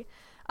recovery.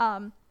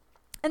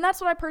 And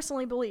that's what I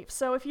personally believe.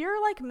 So if you're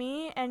like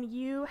me and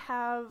you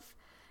have,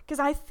 because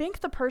I think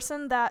the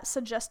person that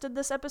suggested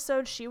this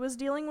episode, she was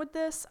dealing with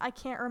this. I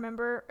can't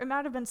remember. It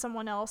might have been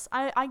someone else.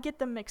 I get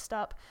them mixed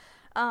up.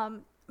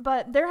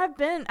 But there have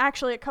been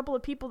actually a couple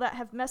of people that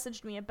have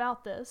messaged me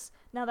about this,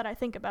 now that I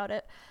think about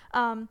it.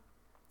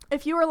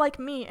 If you were like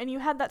me and you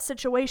had that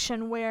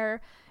situation where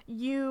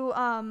you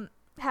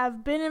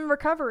have been in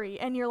recovery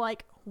and you're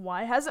like,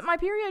 why hasn't my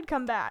period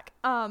come back?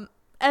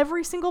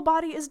 Every single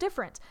body is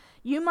different.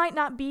 You might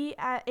not be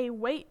at a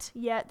weight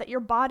yet that your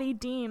body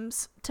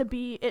deems to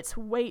be its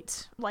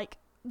weight, like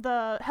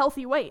the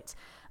healthy weight.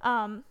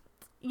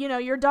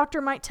 Your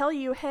doctor might tell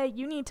you, hey,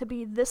 you need to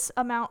be this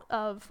amount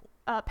of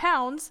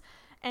pounds,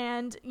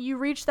 and you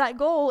reach that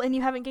goal and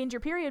you haven't gained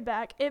your period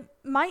back. It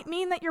might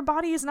mean that your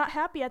body is not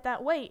happy at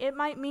that weight. It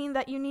might mean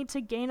that you need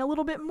to gain a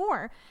little bit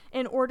more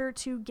in order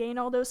to gain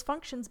all those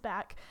functions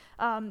back.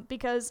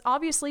 Because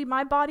obviously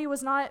my body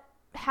was not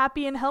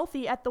happy and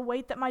healthy at the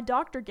weight that my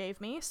doctor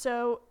gave me,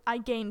 so I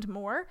gained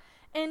more,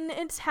 and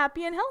it's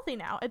happy and healthy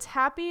now. It's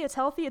happy, it's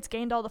healthy, it's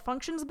gained all the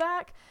functions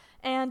back,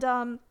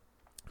 and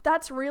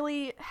that's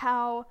really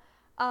how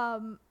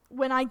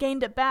when I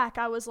gained it back,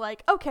 I was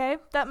like, okay,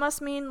 that must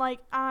mean like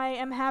I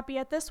am happy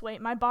at this weight,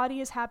 my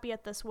body is happy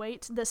at this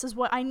weight, this is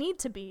what I need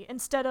to be,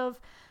 instead of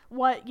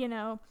what,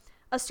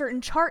 a certain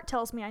chart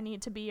tells me I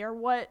need to be, or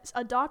what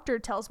a doctor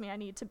tells me I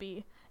need to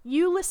be.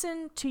 You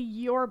listen to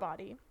your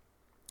body.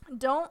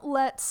 Don't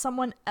let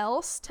someone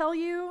else tell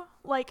you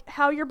like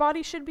how your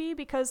body should be,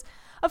 because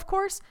of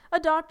course a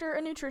doctor,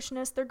 a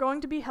nutritionist, they're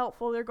going to be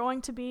helpful. They're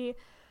going to be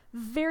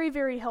very,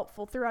 very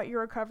helpful throughout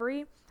your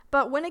recovery.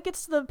 But when it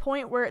gets to the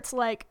point where it's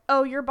like,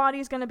 oh, your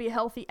body's going to be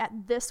healthy at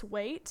this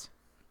weight,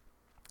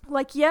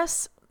 like,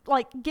 yes,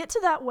 like get to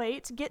that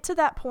weight, get to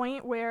that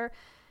point where,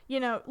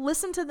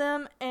 listen to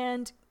them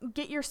and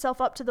get yourself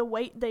up to the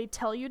weight they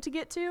tell you to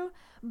get to.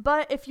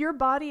 But if your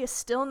body is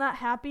still not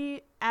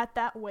happy at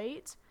that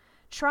weight,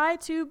 try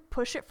to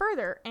push it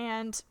further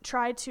and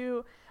try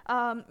to,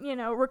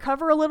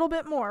 recover a little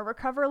bit more,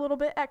 recover a little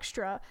bit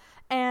extra,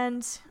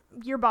 and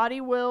your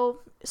body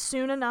will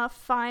soon enough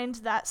find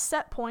that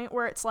set point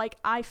where it's like,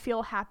 I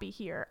feel happy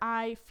here.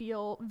 I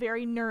feel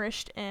very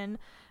nourished and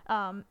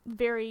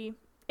very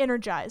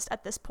energized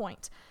at this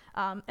point.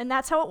 And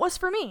that's how it was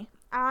for me.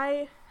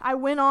 I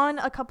went on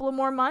a couple of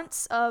more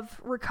months of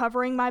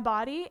recovering my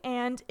body,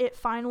 and it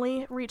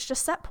finally reached a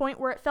set point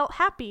where it felt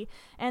happy,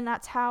 and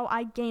that's how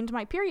I gained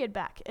my period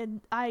back.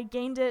 And I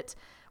gained it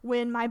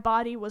when my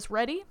body was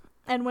ready,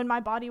 and when my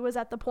body was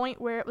at the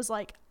point where it was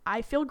like,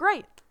 I feel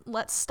great,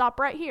 let's stop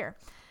right here.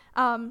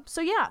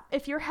 So yeah,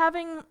 if you're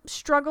having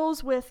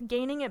struggles with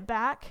gaining it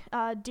back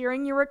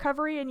during your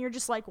recovery, and you're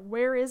just like,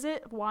 where is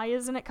it? Why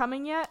isn't it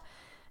coming yet?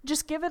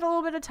 Just give it a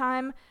little bit of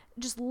time.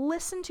 Just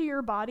listen to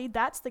your body.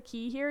 That's the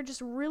key here. Just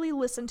really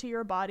listen to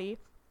your body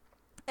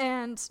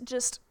and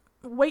just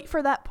wait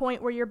for that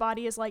point where your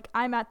body is like,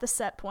 I'm at the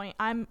set point.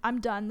 I'm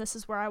done. This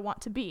is where I want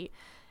to be.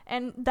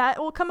 And that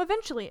will come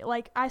eventually.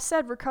 Like I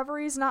said,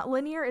 recovery is not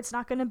linear. It's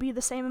not going to be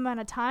the same amount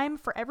of time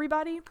for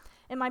everybody.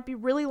 It might be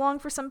really long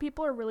for some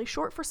people or really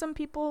short for some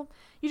people.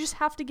 You just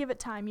have to give it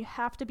time. You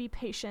have to be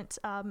patient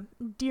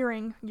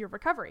during your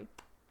recovery.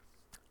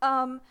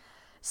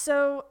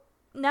 So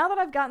now that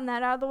I've gotten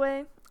that out of the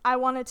way, I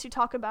wanted to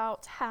talk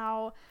about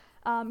how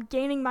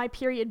gaining my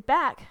period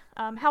back,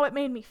 how it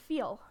made me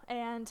feel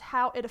and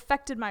how it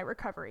affected my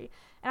recovery.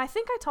 And I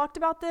think I talked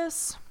about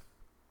this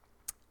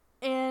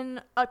in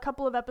a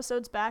couple of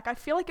episodes back. I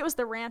feel like it was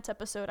the rant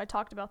episode I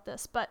talked about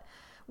this, but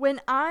when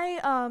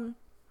I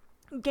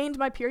gained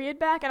my period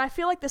back, and I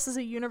feel like this is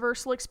a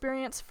universal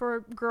experience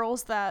for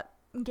girls that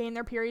gain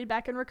their period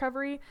back in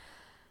recovery,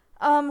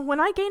 when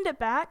I gained it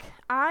back,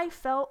 I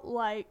felt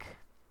like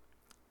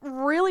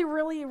really,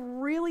 really,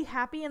 really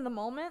happy in the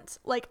moment.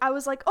 Like, I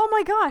was like, oh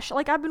my gosh,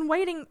 like, I've been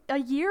waiting a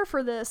year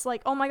for this.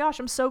 Like, oh my gosh,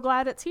 I'm so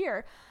glad it's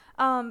here.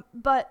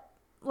 But,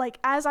 like,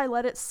 as I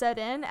let it set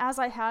in, as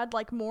I had,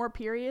 like, more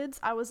periods,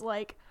 I was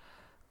like,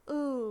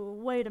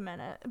 ooh, wait a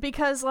minute.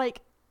 Because,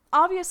 like,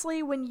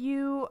 obviously, when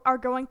you are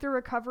going through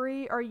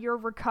recovery or you're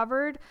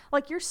recovered,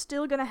 like, you're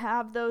still going to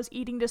have those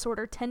eating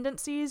disorder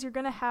tendencies. You're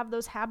going to have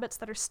those habits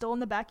that are still in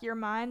the back of your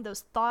mind,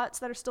 those thoughts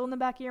that are still in the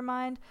back of your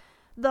mind.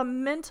 The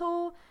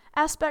mental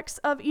aspects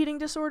of eating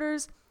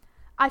disorders,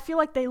 I feel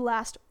like they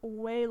last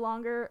way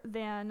longer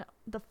than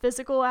the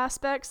physical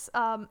aspects,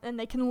 and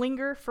they can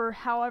linger for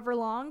however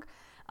long.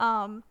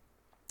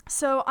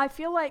 So I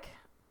feel like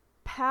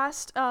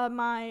past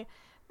my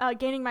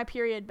gaining my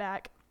period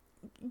back,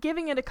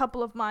 giving it a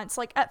couple of months,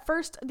 like at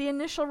first the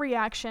initial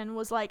reaction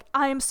was like,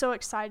 I am so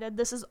excited.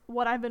 This is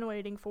what I've been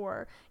waiting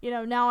for.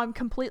 Now I'm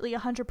completely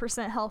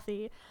 100%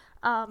 healthy.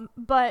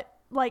 But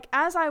like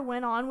as I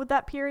went on with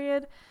that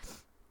period,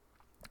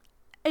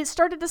 it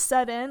started to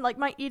set in, like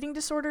my eating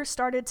disorder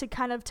started to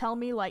kind of tell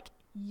me like,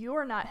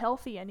 you're not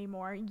healthy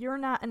anymore. You're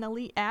not an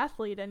elite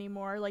athlete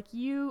anymore. Like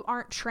you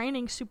aren't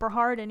training super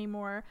hard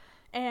anymore.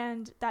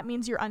 And that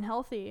means you're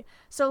unhealthy.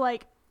 So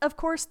like, of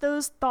course,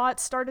 those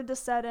thoughts started to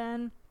set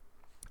in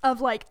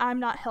of like, I'm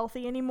not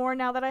healthy anymore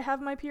now that I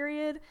have my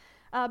period.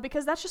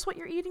 Because that's just what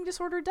your eating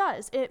disorder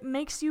does. It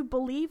makes you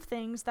believe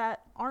things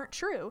that aren't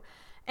true.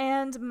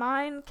 And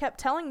mine kept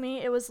telling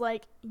me, it was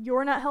like,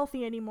 you're not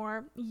healthy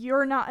anymore.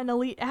 You're not an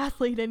elite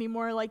athlete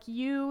anymore. Like,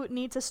 you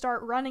need to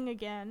start running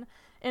again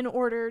in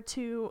order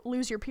to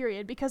lose your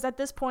period. Because at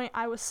this point,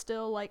 I was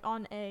still, like,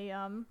 on a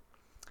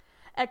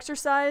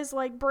exercise,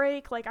 like,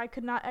 break. Like, I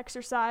could not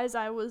exercise.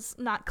 I was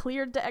not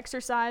cleared to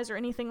exercise or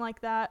anything like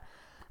that.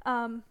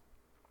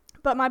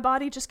 But my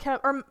body just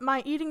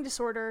my eating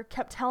disorder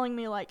kept telling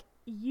me, like,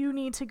 you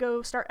need to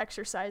go start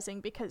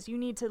exercising because you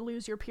need to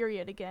lose your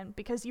period again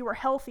because you were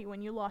healthy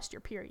when you lost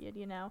your period,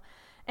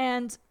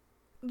 and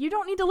you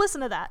don't need to listen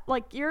to that.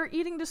 Like, your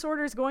eating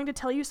disorder is going to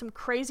tell you some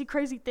crazy,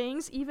 crazy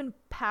things even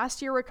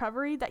past your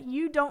recovery that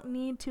you don't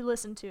need to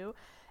listen to.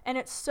 And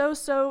it's so,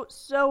 so,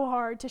 so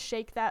hard to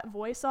shake that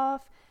voice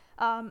off.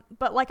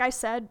 But like I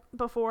said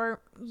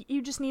before,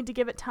 you just need to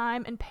give it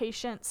time and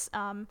patience,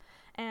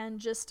 and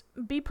just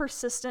be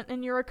persistent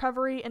in your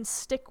recovery and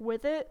stick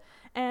with it.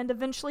 And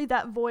eventually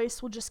that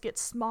voice will just get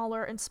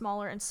smaller and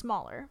smaller and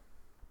smaller.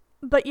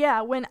 But yeah,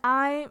 when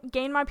I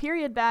gained my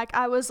period back,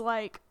 I was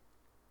like,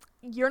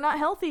 you're not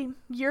healthy.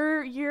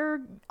 You're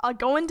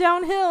going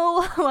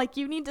downhill. Like,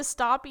 you need to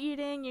stop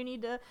eating. You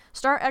need to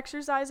start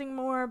exercising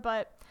more.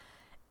 But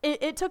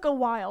it took a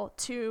while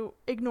to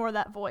ignore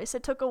that voice.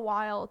 It took a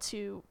while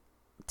to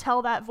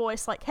tell that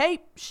voice, like,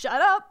 hey,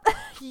 shut up.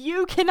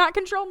 You cannot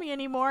control me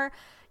anymore.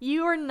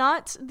 You are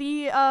not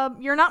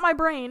you're not my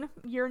brain.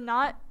 You're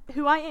not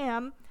who I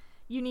am.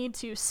 You need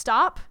to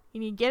stop. You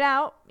need to get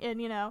out.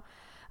 And,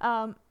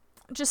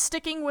 just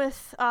sticking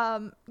with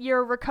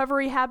your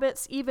recovery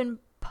habits, even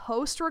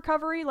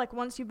post-recovery, like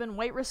once you've been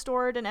weight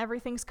restored and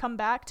everything's come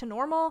back to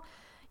normal,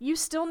 you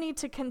still need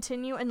to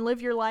continue and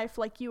live your life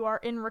like you are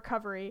in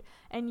recovery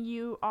and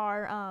you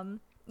are,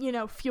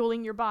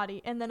 fueling your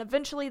body. And then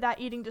eventually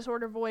that eating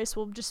disorder voice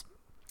will just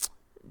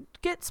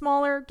get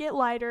smaller, get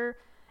lighter.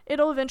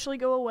 It'll eventually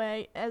go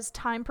away as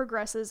time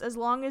progresses, as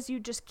long as you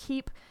just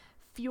keep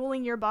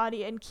fueling your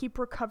body and keep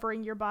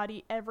recovering your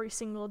body every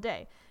single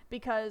day.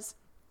 Because,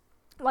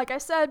 like I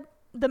said,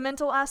 the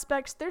mental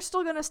aspects, they're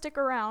still going to stick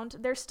around.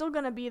 They're still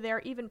going to be there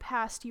even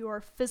past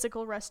your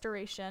physical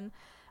restoration.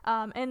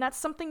 And that's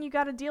something you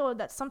got to deal with.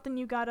 That's something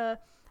you got to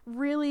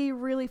really,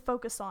 really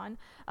focus on,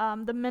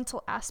 the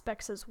mental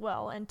aspects as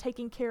well, and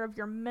taking care of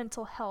your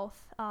mental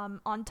health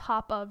on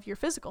top of your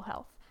physical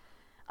health.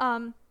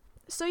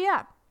 So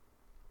yeah,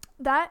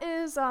 that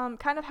is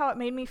kind of how it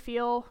made me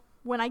feel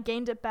when I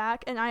gained it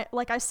back. And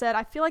like I said,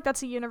 I feel like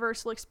that's a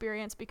universal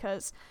experience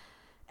because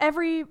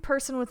every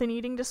person with an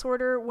eating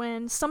disorder,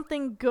 when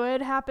something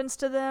good happens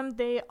to them,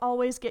 they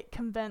always get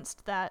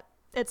convinced that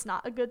it's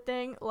not a good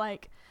thing.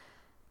 Like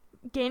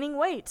gaining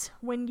weight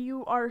when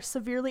you are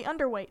severely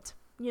underweight.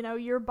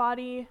 Your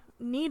body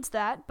needs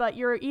that, but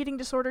your eating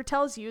disorder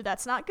tells you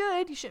that's not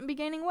good. You shouldn't be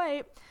gaining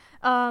weight.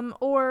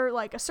 Or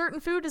like a certain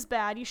food is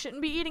bad. You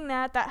shouldn't be eating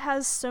that. That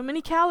has so many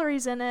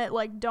calories in it.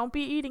 Like, don't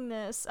be eating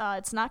this.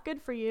 It's not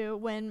good for you.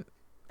 When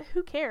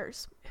who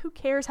cares? Who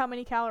cares how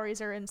many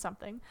calories are in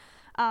something?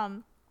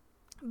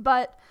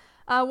 But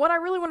what I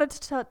really wanted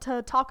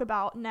to talk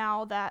about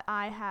now that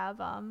I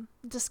have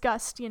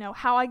discussed,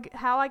 how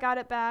I got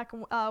it back,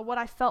 what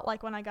I felt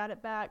like when I got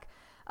it back.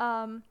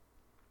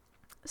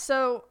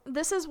 So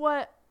this is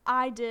what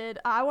I did.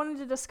 I wanted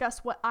to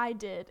discuss what I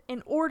did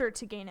in order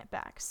to gain it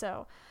back.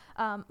 So,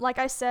 like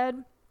I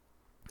said,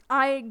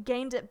 I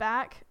gained it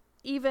back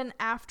even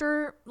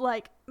after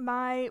like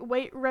my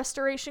weight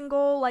restoration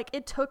goal. Like,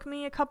 it took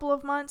me a couple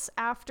of months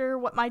after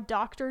what my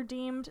doctor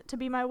deemed to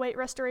be my weight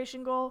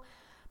restoration goal.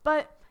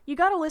 But you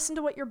got to listen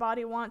to what your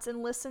body wants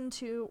and listen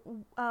to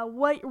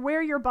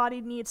where your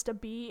body needs to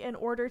be in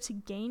order to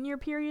gain your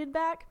period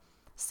back.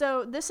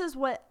 So this is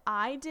what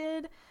I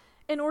did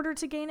in order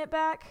to gain it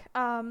back.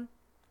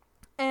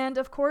 And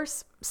of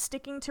course,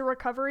 sticking to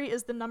recovery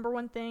is the number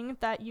one thing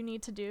that you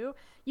need to do.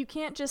 You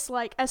can't just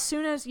as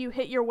soon as you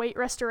hit your weight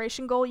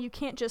restoration goal, you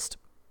can't just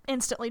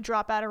instantly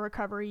drop out of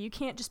recovery. You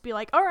can't just be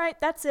like, all right,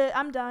 that's it,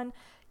 I'm done.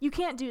 You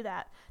can't do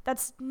that.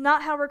 That's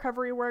not how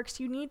recovery works.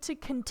 You need to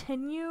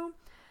continue,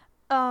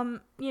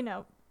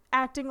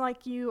 acting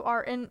like you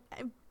are in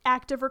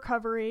active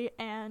recovery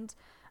and,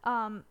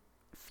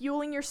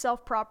 fueling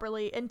yourself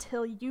properly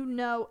until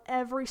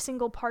every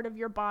single part of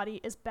your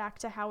body is back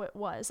to how it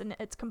was and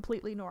it's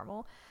completely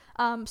normal.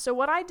 So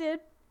what I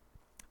did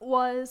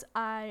was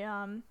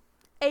I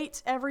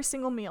ate every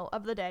single meal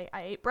of the day.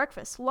 I ate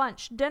breakfast,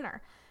 lunch,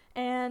 dinner,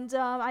 And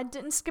I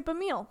didn't skip a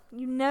meal.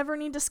 You never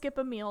need to skip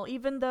a meal,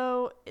 even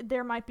though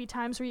there might be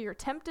times where you're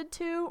tempted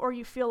to, or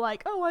you feel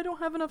like, oh, I don't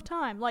have enough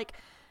time. Like,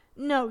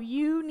 no,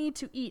 you need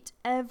to eat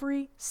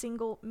every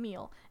single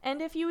meal.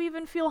 And if you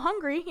even feel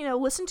hungry,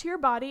 listen to your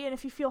body. And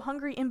if you feel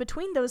hungry in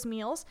between those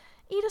meals,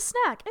 eat a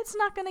snack. It's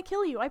not going to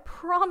kill you. I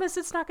promise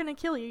it's not going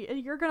to kill you.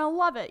 You're going to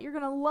love it. You're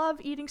going to love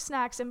eating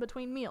snacks in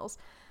between meals.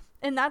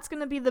 And that's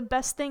going to be the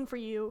best thing for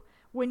you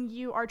when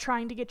you are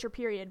trying to get your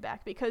period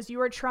back, because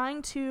you are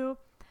trying to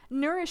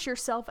nourish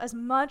yourself as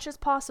much as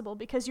possible,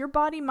 because your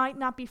body might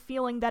not be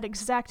feeling that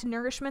exact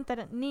nourishment that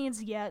it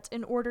needs yet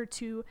in order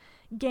to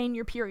gain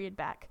your period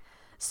back.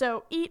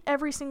 So eat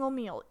every single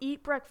meal.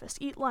 Eat breakfast,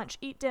 eat lunch,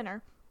 eat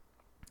dinner,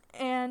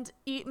 and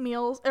eat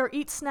meals or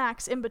eat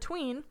snacks in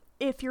between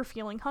if you're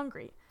feeling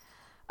hungry.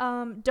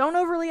 Don't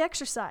overly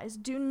exercise.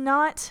 Do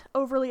not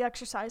overly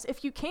exercise.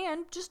 If you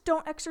can, just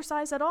don't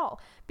exercise at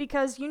all,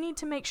 because you need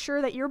to make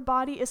sure that your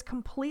body is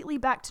completely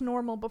back to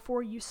normal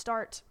before you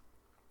start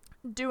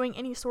doing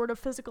any sort of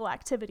physical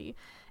activity.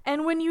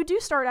 And when you do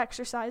start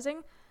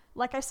exercising,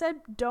 like I said,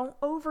 don't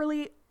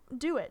overly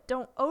do it.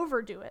 Don't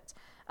overdo it.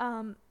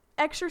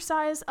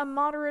 Exercise a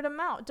moderate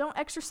amount. Don't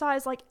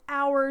exercise like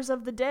hours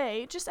of the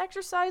day. Just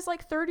exercise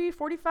like 30,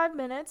 45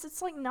 minutes.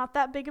 It's like not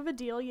that big of a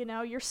deal,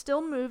 You're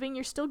still moving,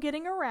 you're still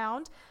getting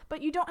around,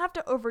 but you don't have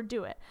to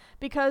overdo it.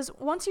 Because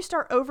once you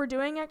start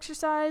overdoing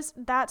exercise,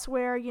 that's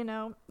where,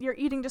 your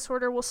eating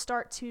disorder will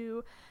start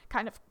to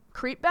kind of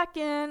creep back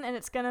in, and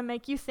it's going to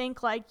make you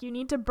think like you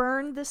need to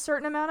burn this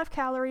certain amount of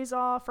calories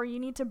off, or you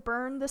need to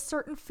burn this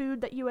certain food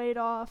that you ate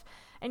off,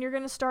 and you're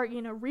going to start,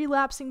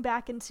 relapsing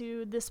back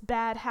into this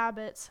bad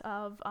habit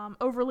of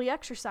overly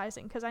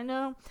exercising. Because I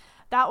know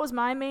that was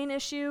my main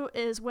issue,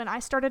 is when I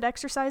started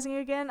exercising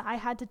again, I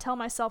had to tell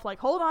myself like,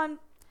 hold on,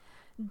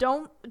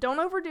 don't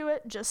overdo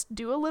it. Just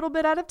do a little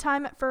bit at a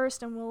time at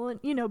first, and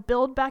we'll,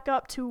 build back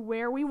up to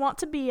where we want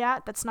to be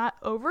at. That's not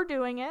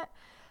overdoing it.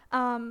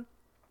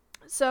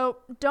 So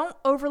don't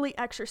overly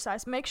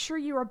exercise. Make sure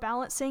you are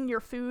balancing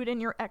your food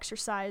and your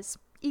exercise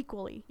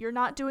equally. You're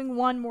not doing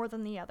one more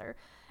than the other.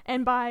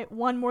 And by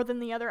one more than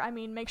the other, I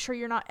mean make sure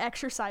you're not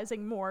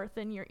exercising more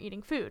than you're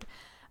eating food.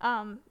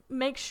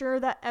 Make sure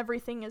that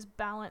everything is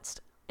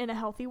balanced in a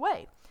healthy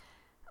way.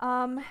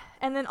 And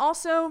then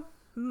also,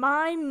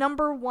 my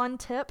number one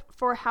tip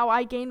for how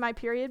I gain my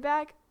period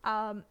back,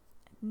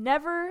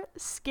 never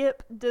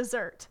skip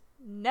dessert.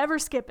 Never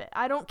skip it.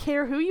 I don't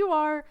care who you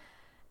are.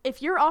 If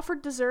you're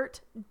offered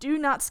dessert, do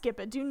not skip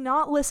it. Do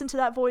not listen to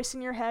that voice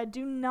in your head.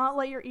 Do not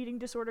let your eating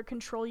disorder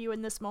control you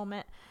in this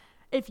moment.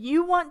 If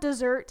you want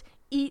dessert,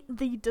 eat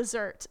the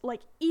dessert.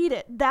 Like, eat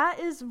it. That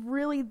is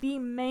really the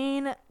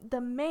main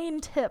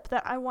tip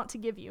that I want to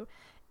give you.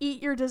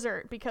 Eat your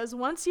dessert, because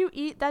once you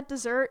eat that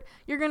dessert,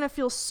 you're going to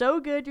feel so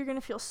good. You're going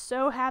to feel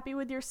so happy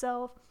with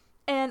yourself.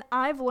 And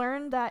I've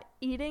learned that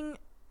eating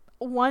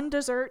one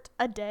dessert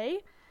a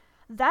day,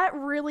 that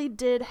really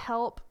did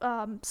help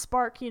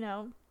spark,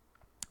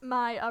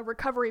 my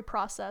recovery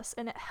process,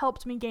 and it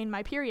helped me gain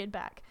my period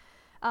back.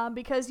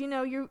 Because,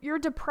 you're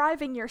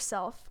depriving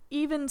yourself.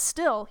 Even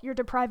still, you're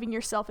depriving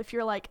yourself if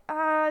you're like,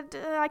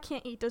 I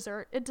can't eat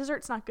dessert.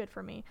 Dessert's not good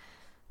for me.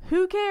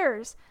 Who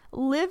cares?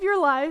 Live your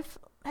life,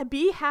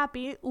 be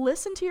happy,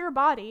 listen to your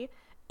body,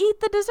 eat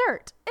the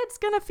dessert. It's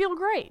gonna feel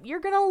great. You're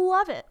gonna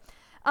love it.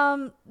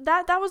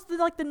 That was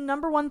the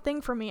number one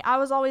thing for me. I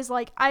was always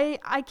like,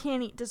 I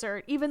can't eat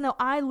dessert, even though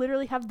I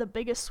literally have the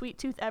biggest sweet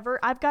tooth ever.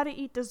 I've got to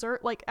eat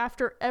dessert like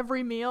after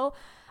every meal.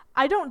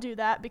 I don't do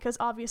that because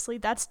obviously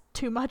that's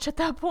too much at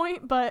that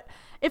point, but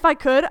if I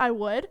could, I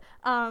would.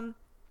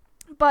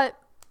 But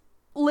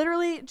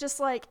literally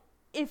just like,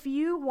 if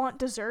you want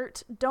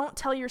dessert, don't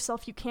tell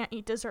yourself you can't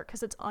eat dessert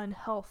because it's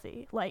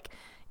unhealthy. Like,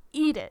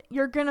 eat it.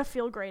 You're going to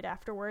feel great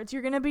afterwards.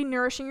 You're going to be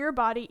nourishing your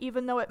body,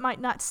 even though it might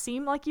not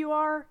seem like you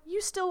are. You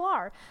still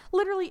are.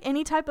 Literally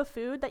any type of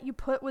food that you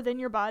put within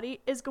your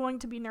body is going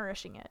to be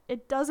nourishing it.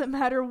 It doesn't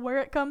matter where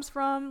it comes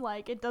from.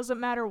 Like, it doesn't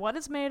matter what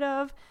it's made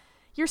of.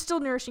 You're still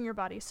nourishing your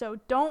body. So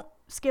don't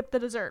skip the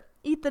dessert.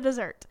 Eat the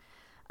dessert.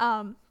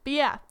 But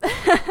yeah,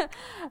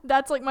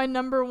 that's like my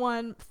number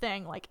one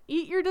thing. Like,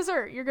 eat your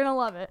dessert. You're going to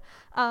love it.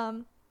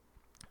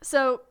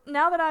 So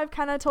now that I've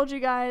kind of told you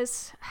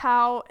guys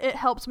how it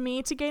helped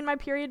me to gain my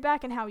period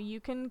back and how you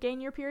can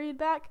gain your period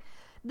back,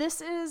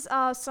 this is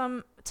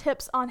some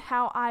tips on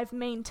how I've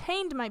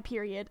maintained my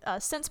period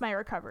since my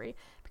recovery,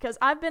 because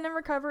I've been in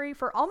recovery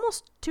for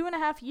almost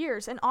 2.5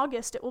 years. In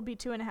August, it will be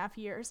 2.5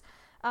 years.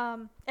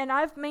 And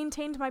I've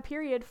maintained my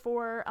period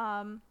for,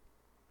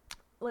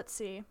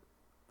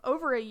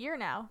 over a year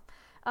now,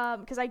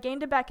 because I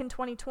gained it back in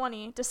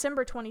 2020,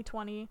 December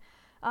 2020.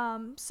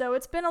 So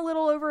it's been a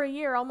little over a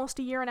year, almost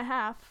a year and a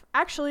half.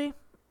 Actually,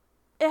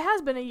 it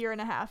has been a year and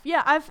a half.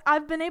 Yeah,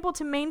 I've been able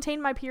to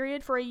maintain my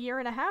period for a year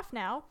and a half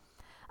now.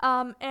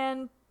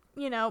 And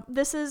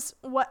this is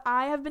what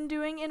I have been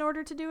doing in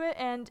order to do it.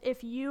 And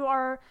if you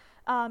are,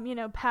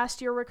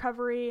 past your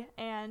recovery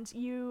and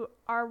you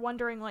are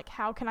wondering, like,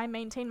 how can I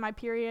maintain my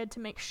period to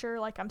make sure,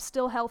 like, I'm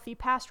still healthy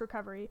past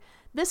recovery?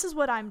 This is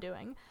what I'm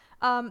doing.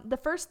 The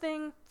first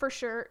thing for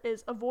sure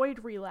is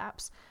avoid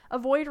relapse.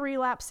 Avoid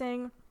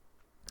relapsing.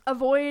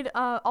 Avoid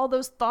all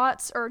those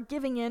thoughts or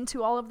giving in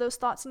to all of those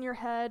thoughts in your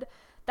head.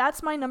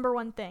 That's my number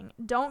one thing.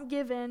 Don't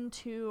give in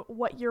to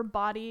what your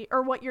body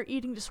or what your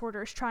eating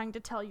disorder is trying to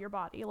tell your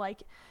body.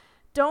 Like,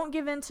 don't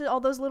give in to all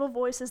those little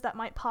voices that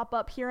might pop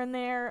up here and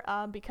there,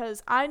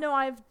 because I know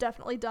I've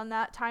definitely done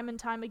that time and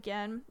time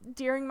again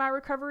during my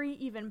recovery,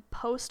 even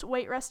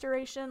post-weight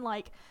restoration.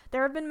 Like,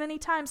 there have been many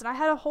times, and I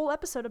had a whole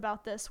episode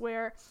about this,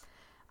 where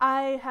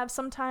I have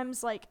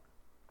sometimes, like,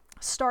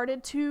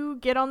 started to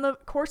get on the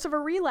course of a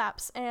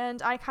relapse,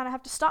 and I kind of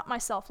have to stop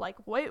myself, like,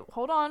 wait,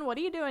 hold on, what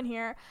are you doing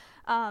here?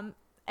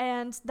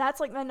 And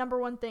that's like my number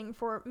one thing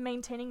for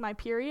maintaining my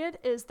period,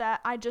 is that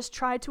I just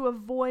try to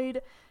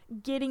avoid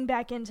getting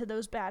back into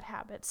those bad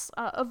habits,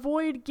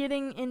 avoid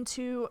getting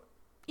into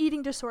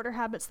eating disorder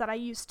habits that I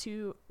used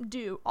to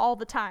do all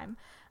the time.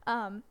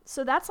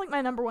 So that's like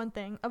my number one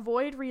thing.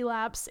 Avoid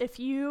relapse. If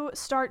you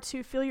start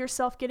to feel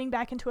yourself getting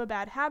back into a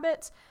bad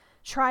habit,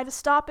 try to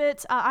stop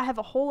it. I have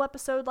a whole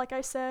episode, like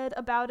I said,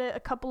 about it a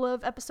couple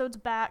of episodes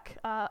back,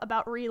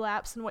 about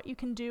relapse and what you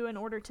can do in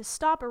order to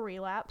stop a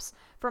relapse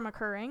from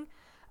occurring.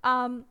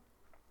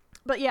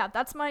 But yeah,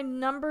 that's my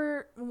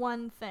number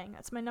one thing.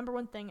 That's my number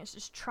one thing, is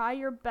just try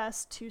your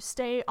best to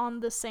stay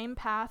on the same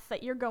path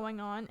that you're going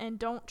on and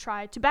don't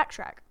try to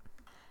backtrack.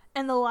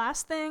 And the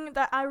last thing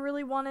that I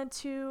really wanted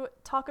to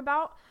talk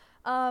about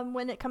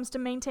when it comes to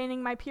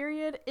maintaining my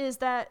period is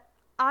that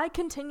I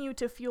continue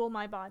to fuel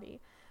my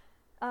body.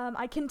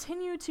 I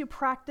continue to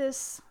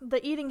practice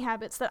the eating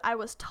habits that I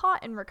was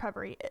taught in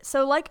recovery.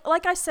 So like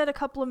I said a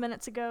couple of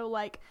minutes ago,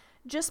 like,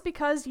 just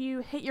because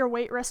you hit your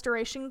weight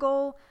restoration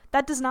goal,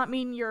 that does not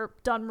mean you're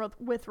done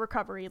with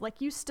recovery.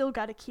 Like, you still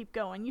got to keep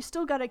going. You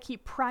still got to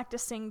keep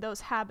practicing those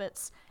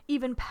habits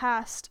even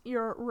past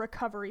your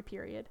recovery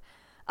period.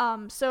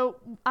 So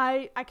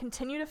I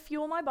continue to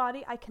fuel my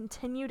body. I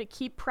continue to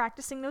keep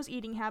practicing those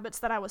eating habits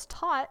that I was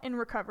taught in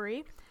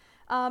recovery.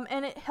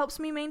 And it helps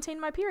me maintain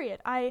my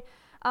period. I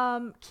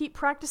keep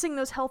practicing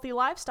those healthy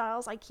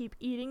lifestyles. I keep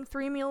eating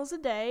 3 meals a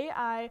day.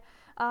 I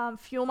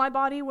fuel my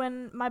body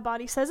when my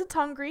body says it's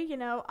hungry. You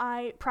know,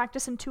 I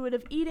practice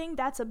intuitive eating.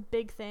 That's a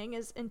big thing,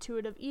 is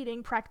intuitive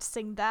eating.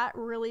 Practicing that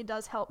really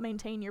does help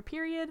maintain your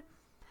period.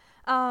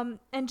 And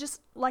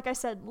just, like I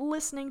said,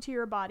 listening to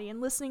your body and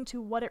listening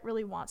to what it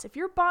really wants. If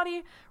your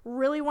body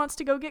really wants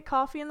to go get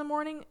coffee in the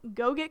morning,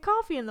 go get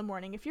coffee in the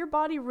morning. If your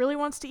body really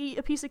wants to eat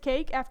a piece of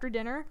cake after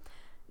dinner,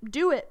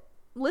 do it.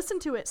 Listen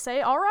to it.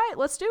 Say, all right,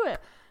 let's do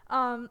it.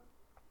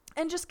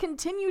 And just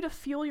continue to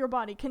fuel your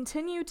body.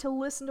 Continue to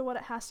listen to what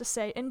it has to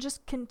say, and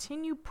just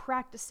continue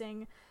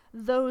practicing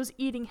those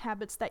eating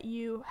habits that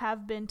you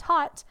have been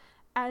taught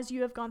as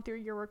you have gone through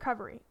your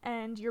recovery.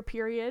 And your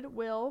period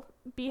will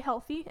be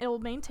healthy. It will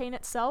maintain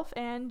itself,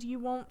 and you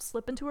won't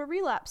slip into a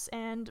relapse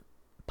and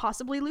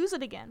possibly lose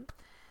it again.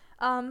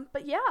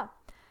 But yeah,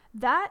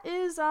 that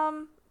is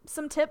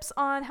some tips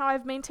on how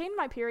I've maintained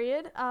my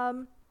period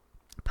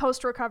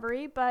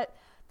post-recovery. But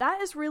that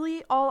is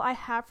really all I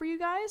have for you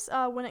guys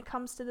when it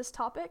comes to this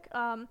topic.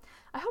 I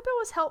hope it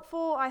was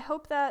helpful. I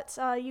hope that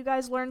you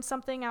guys learned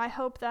something. I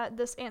hope that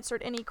this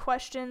answered any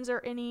questions or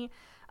any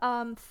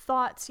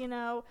thoughts, you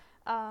know,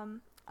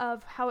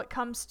 of how it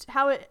comes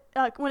to,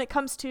 when it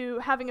comes to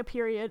having a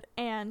period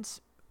and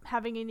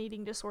having an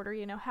eating disorder,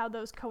 you know, how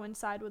those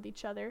coincide with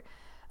each other.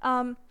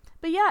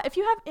 But yeah, if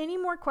you have any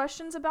more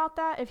questions about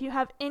that, if you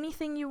have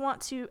anything you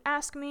want to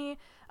ask me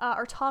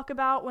or talk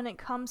about when it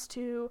comes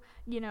to,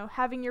 you know,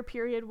 having your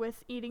period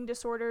with eating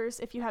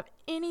disorders, if you have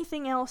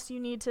anything else you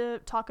need to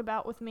talk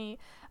about with me,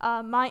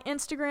 my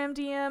Instagram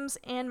DMs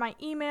and my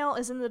email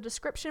is in the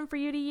description for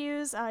you to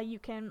use. You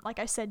can, like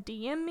I said,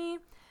 DM me.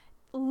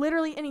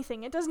 Literally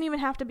anything. It doesn't even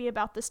have to be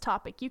about this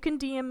topic. You can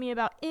DM me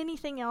about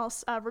anything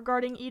else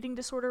regarding eating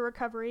disorder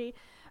recovery.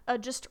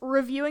 Just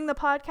reviewing the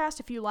podcast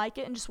if you like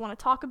it and just want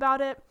to talk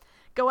about it.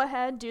 Go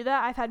ahead, do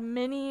that. I've had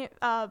many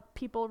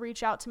people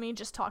reach out to me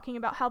just talking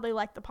about how they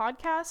like the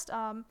podcast,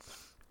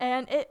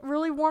 and it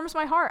really warms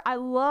my heart. I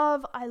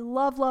love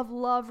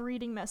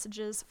reading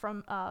messages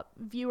from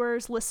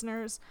viewers,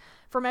 listeners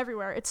from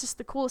everywhere. It's just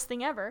the coolest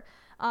thing ever.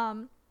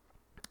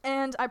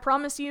 And I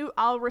promise you,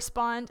 I'll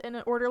respond in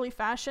an orderly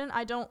fashion.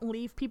 I don't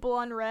leave people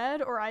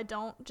unread, or I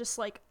don't just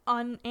like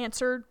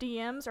unanswer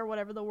DMs or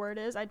whatever the word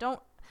is. I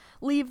don't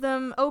leave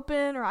them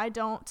open, or I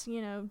don't,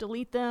 you know,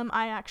 delete them.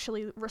 I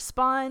actually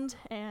respond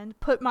and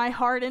put my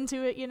heart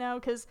into it, you know,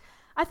 because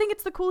I think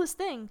it's the coolest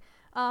thing,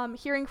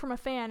 hearing from a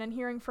fan and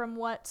hearing from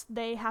what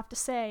they have to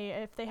say,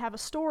 if they have a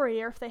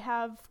story or if they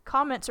have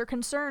comments or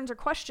concerns or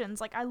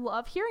questions. Like, I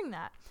love hearing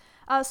that.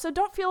 So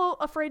don't feel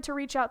afraid to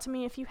reach out to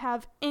me if you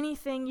have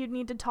anything you'd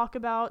need to talk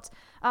about,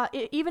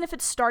 even if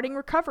it's starting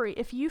recovery.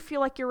 If you feel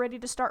like you're ready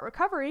to start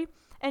recovery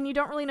and you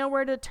don't really know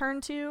where to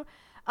turn to,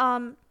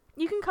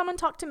 you can come and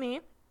talk to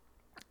me.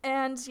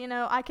 And, you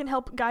know, I can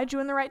help guide you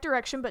in the right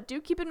direction, but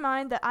do keep in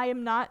mind that I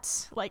am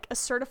not like a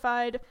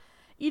certified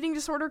eating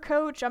disorder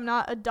coach. I'm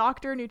not a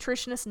doctor,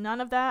 nutritionist,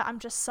 none of that. I'm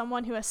just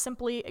someone who has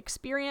simply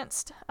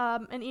experienced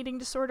an eating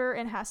disorder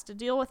and has to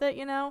deal with it,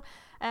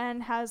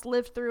 and has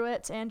lived through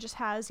it and just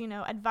has,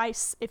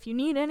 advice if you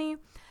need any.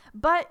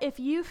 But if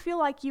you feel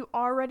like you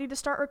are ready to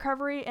start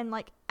recovery and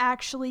like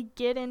actually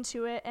get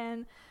into it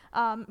and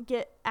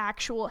get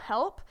actual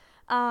help,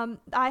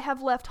 I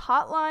have left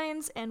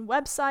hotlines and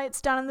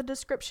websites down in the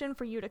description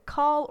for you to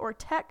call or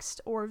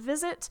text or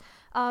visit.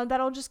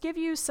 That'll just give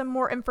you some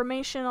more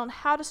information on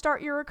how to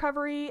start your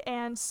recovery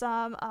and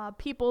some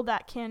people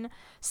that can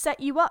set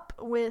you up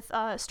with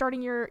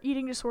starting your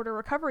eating disorder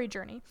recovery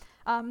journey.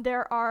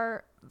 There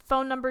are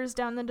phone numbers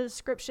down in the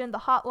description, the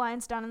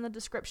hotlines down in the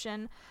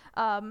description,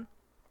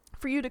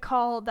 for you to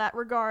call that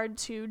regard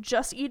to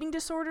just eating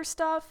disorder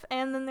stuff,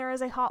 and then there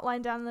is a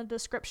hotline down in the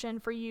description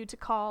for you to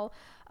call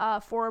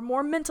for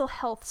more mental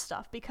health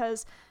stuff,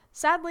 because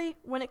sadly,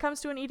 when it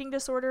comes to an eating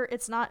disorder,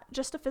 it's not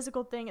just a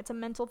physical thing, it's a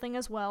mental thing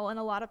as well, and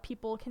a lot of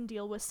people can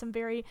deal with some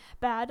very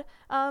bad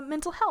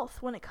mental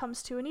health when it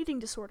comes to an eating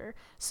disorder.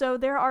 So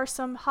there are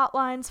some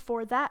hotlines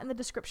for that in the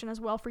description as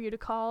well for you to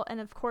call, and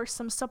of course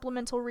some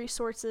supplemental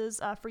resources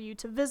for you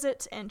to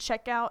visit and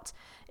check out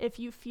if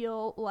you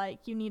feel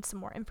like you need some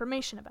more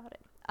information about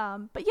it.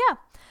 But yeah,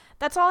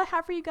 that's all I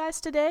have for you guys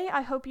today.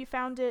 I hope you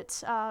found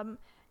it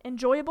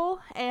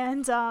enjoyable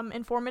and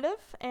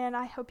informative, and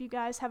I hope you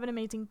guys have an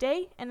amazing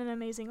day and an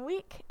amazing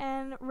week,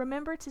 and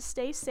remember to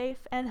stay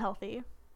safe and healthy.